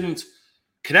just didn't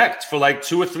connect for like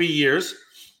 2 or 3 years.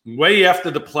 Way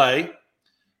after the play,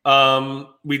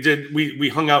 we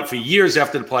hung out for years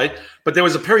after the play. But there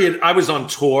was a period I was on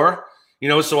tour,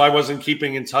 so I wasn't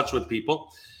keeping in touch with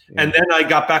people. Yeah. And then I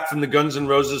got back from the Guns N'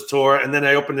 Roses tour, and then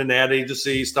I opened an ad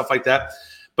agency, stuff like that.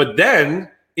 But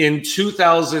then in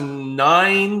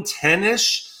 2009,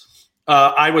 10-ish,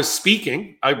 I was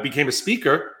speaking. I became a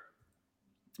speaker,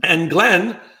 and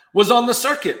Glenn was on the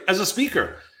circuit as a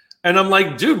speaker. And I'm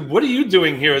like, dude, what are you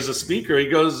doing here as a speaker? He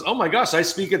goes, oh my gosh, I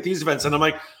speak at these events. And I'm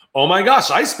like, oh my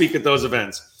gosh, I speak at those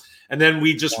events. And then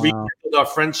we just rekindled our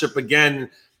friendship again.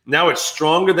 Now it's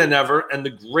stronger than ever. And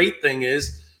the great thing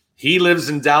is, he lives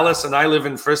in Dallas and I live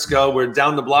in Frisco. We're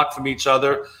down the block from each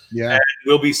other. Yeah. And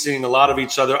we'll be seeing a lot of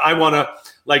each other. I want to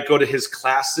like go to his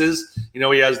classes. He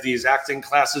has these acting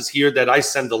classes here that I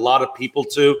send a lot of people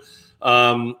to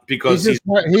because he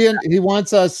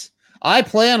wants us. I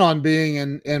plan on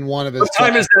being in one of his. What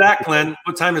time is that at, Glenn?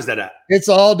 What time is that at? It's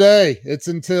all day. It's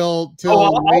until.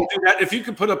 I'll do that. If you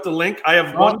could put up the link, I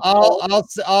have one.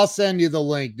 I'll send you the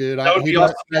link, dude. That would be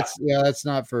awesome. That's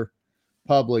not for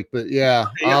public, but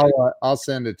I'll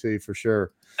send it to you for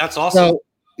sure. That's awesome.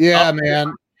 So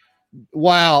man.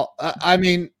 Wow. I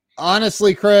mean,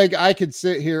 honestly, Craig, I could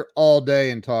sit here all day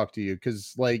and talk to you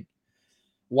because, like,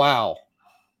 wow,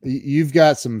 you've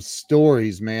got some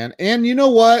stories, man. And you know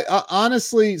what?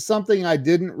 Honestly, something I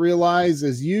didn't realize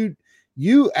is you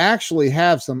actually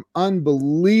have some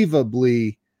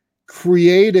unbelievably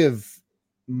creative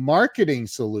marketing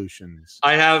solutions.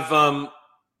 I have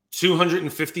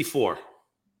 254.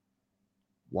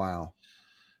 Wow.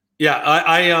 Yeah,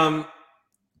 I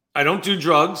don't do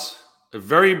drugs. I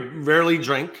very rarely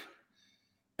drink.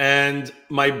 And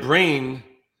my brain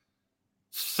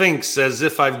thinks as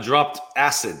if I've dropped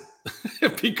acid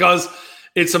because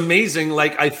it's amazing.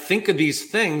 Like I think of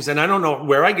these things and I don't know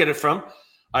where I get it from.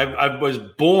 I was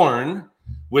born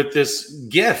with this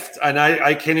gift, and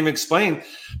I can't even explain,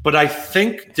 but I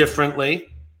think differently.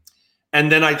 And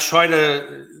then I try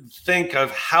to think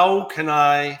of how can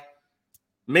I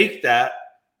make that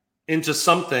into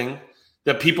something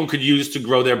that people could use to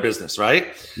grow their business, right?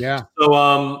 Yeah.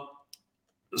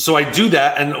 So I do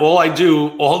that, and all I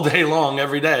do all day long,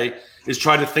 every day, is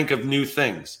try to think of new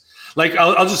things. Like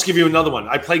I'll just give you another one.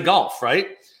 I play golf,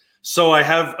 right? So I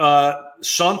have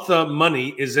Shantha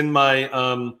Money is in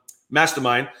my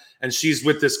mastermind, and she's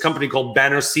with this company called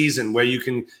Banner Season, where you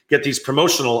can get these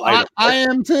promotional items. I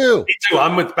am too. Me too.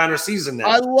 I'm with Banner Season now.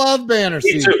 I love Banner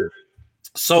Season. Too.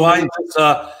 So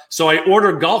I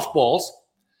order golf balls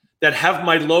that have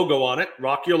my logo on it,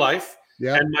 Rock Your Life,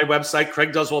 and my website,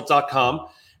 craigduswalt.com.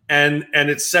 And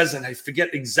it says, and I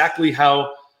forget exactly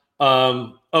how,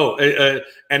 and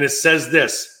it says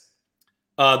this.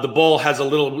 The ball has a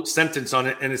little sentence on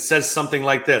it, and it says something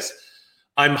like this: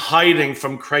 "I'm hiding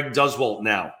from Craig Duswalt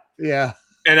now." Yeah.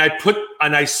 And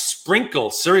I sprinkle,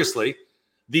 seriously,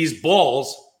 these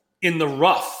balls in the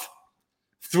rough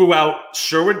throughout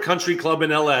Sherwood Country Club in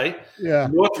LA,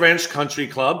 North Ranch Country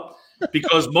Club,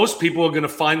 because most people are going to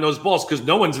find those balls because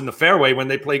no one's in the fairway when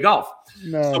they play golf.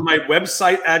 No. So my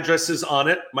website address is on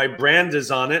it, my brand is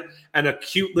on it, and a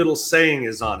cute little saying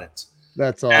is on it.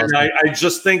 That's awesome. And I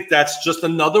just think that's just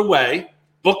another way.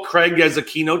 Book Craig as a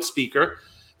keynote speaker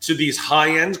to these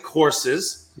high-end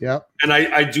courses. Yep. And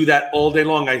I do that all day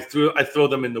long. I throw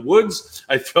them in the woods.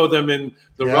 I throw them in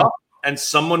the rough, and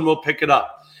someone will pick it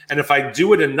up. And if I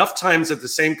do it enough times at the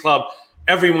same club,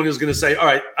 everyone is going to say, all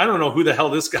right, I don't know who the hell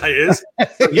this guy is.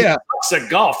 He sucks at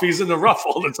golf. He's in the rough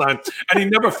all the time, and he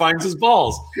never finds his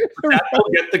balls. That will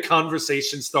get the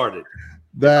conversation started.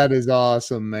 That is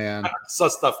awesome, man. So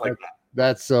stuff like that.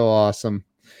 That's so awesome.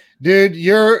 Dude,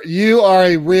 you are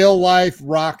a real life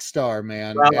rock star,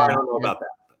 man. Well, I don't know about that.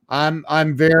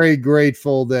 I'm very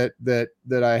grateful that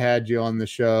I had you on the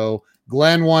show.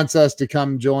 Glenn wants us to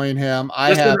come join him.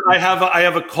 I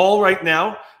have a call right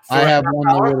now. I have one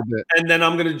a little bit, and then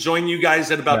I'm going to join you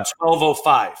guys at about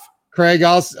 12:05. Craig,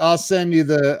 I'll send you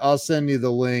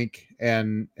the link,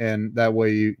 and that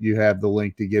way you have the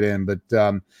link to get in. But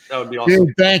that would be awesome.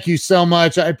 Dude, thank you so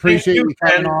much. I appreciate you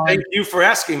coming on. Thank you for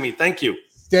asking me. Thank you.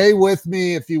 Stay with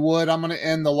me if you would. I'm going to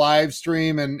end the live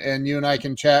stream, and you and I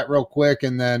can chat real quick,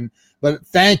 and then. But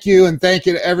thank you, and thank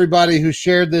you to everybody who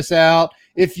shared this out.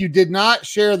 If you did not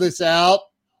share this out,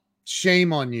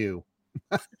 shame on you.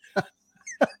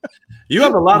 You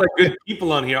have a lot of good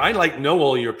people on here. I know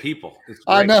all your people.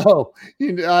 I know.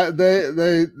 It's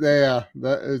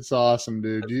awesome,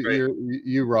 dude.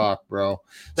 You rock, bro.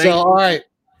 All right.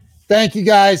 Thank you,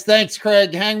 guys. Thanks,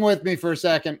 Craig. Hang with me for a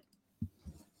second.